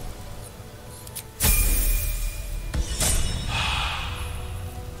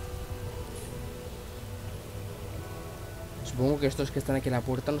 Supongo que estos que están aquí en la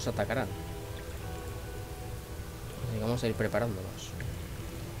puerta nos atacarán. Así que vamos a ir preparándonos.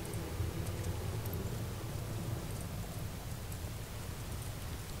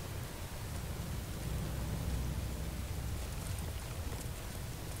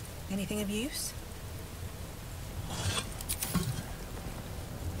 Anything of use?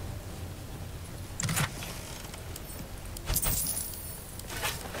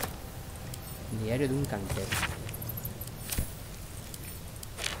 Diario de un cantero.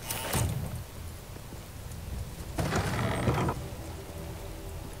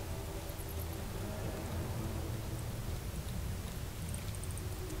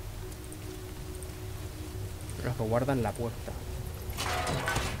 Los que guardan la puerta.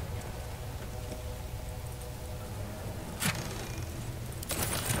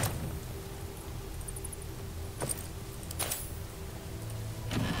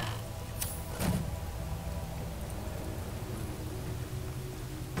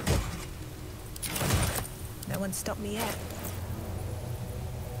 No one stopped me yet.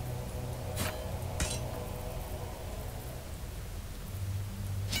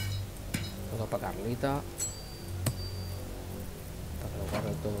 Todo para Carlita. Para que lo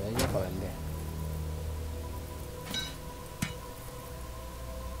guarde todo ella para vender.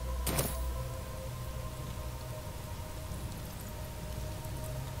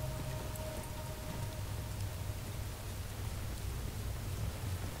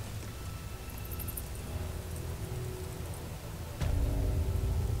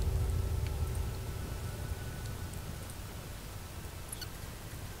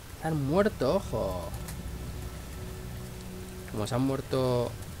 Han muerto, ojo. Como se han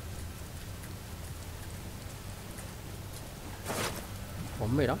muerto.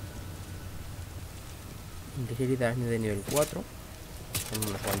 Pues mira. Heridas de nivel 4. Son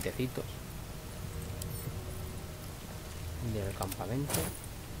unos guantecitos. Del campamento.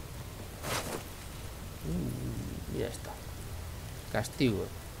 Y ya está. Castigo.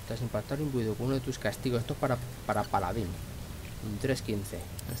 Tras impactar imbuido con uno de tus castigos. Esto es para paladín. Un 315.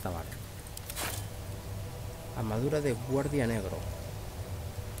 Está vale. Armadura de guardia negro.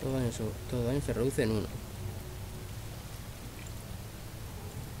 Todo daño se reduce en 1.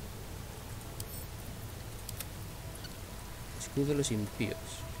 Escudo de los impíos.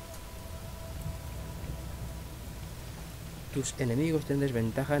 Tus enemigos tienen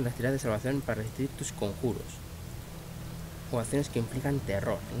desventaja en las tiradas de salvación para resistir tus conjuros o acciones que implican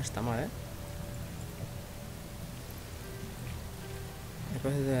terror. No está mal, ¿eh?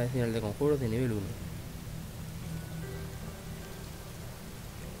 Capacidad adicional de conjuros de nivel 1.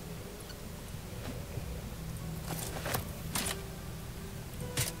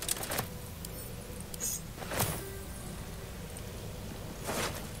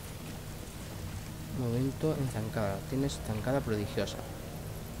 Momento en zancada. Tienes zancada prodigiosa.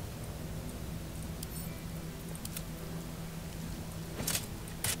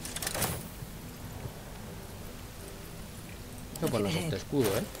 Voy a ponernos este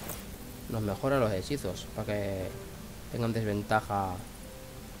escudo, ¿eh? Nos mejora los hechizos para que tengan desventaja.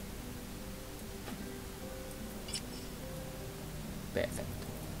 Perfecto.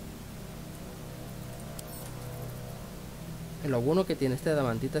 Lo bueno que tiene este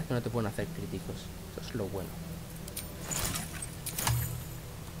diamantita es que no te pueden hacer críticos. Eso es lo bueno.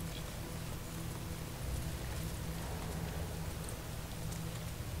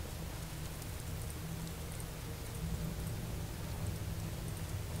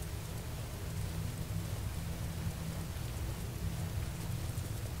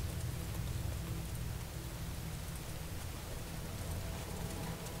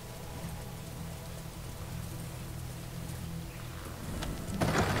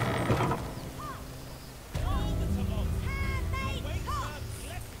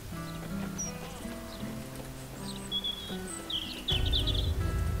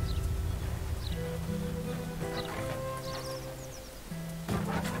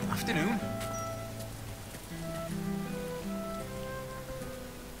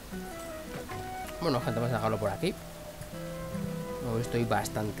 Bueno, gente, vamos a dejarlo por aquí. He visto hoy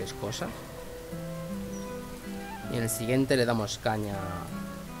bastantes cosas. Y en el siguiente le damos caña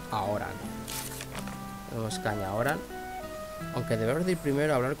a Oran. Le damos caña a Oran. Aunque debemos de ir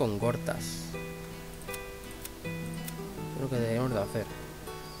primero a hablar con Gortas. Creo que debemos de hacer.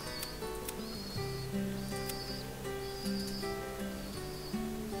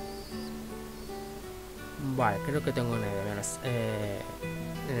 Vale, creo que tengo una idea.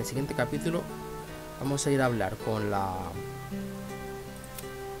 En el siguiente capítulo vamos a ir a hablar con la...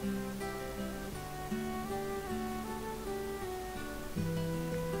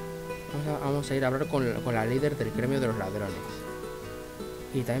 Vamos a ir a hablar con la líder del gremio de los ladrones.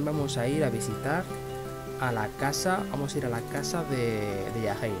 Y también vamos a ir a visitar a la casa... Vamos a ir a la casa de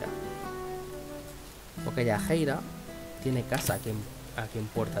Jaheira. Porque Jaheira tiene casa aquí en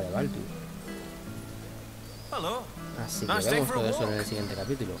Puerta de Baldurs. Así que vemos todo eso en el siguiente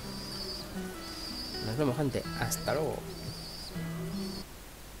capítulo. Nos vemos, gente. Hasta luego.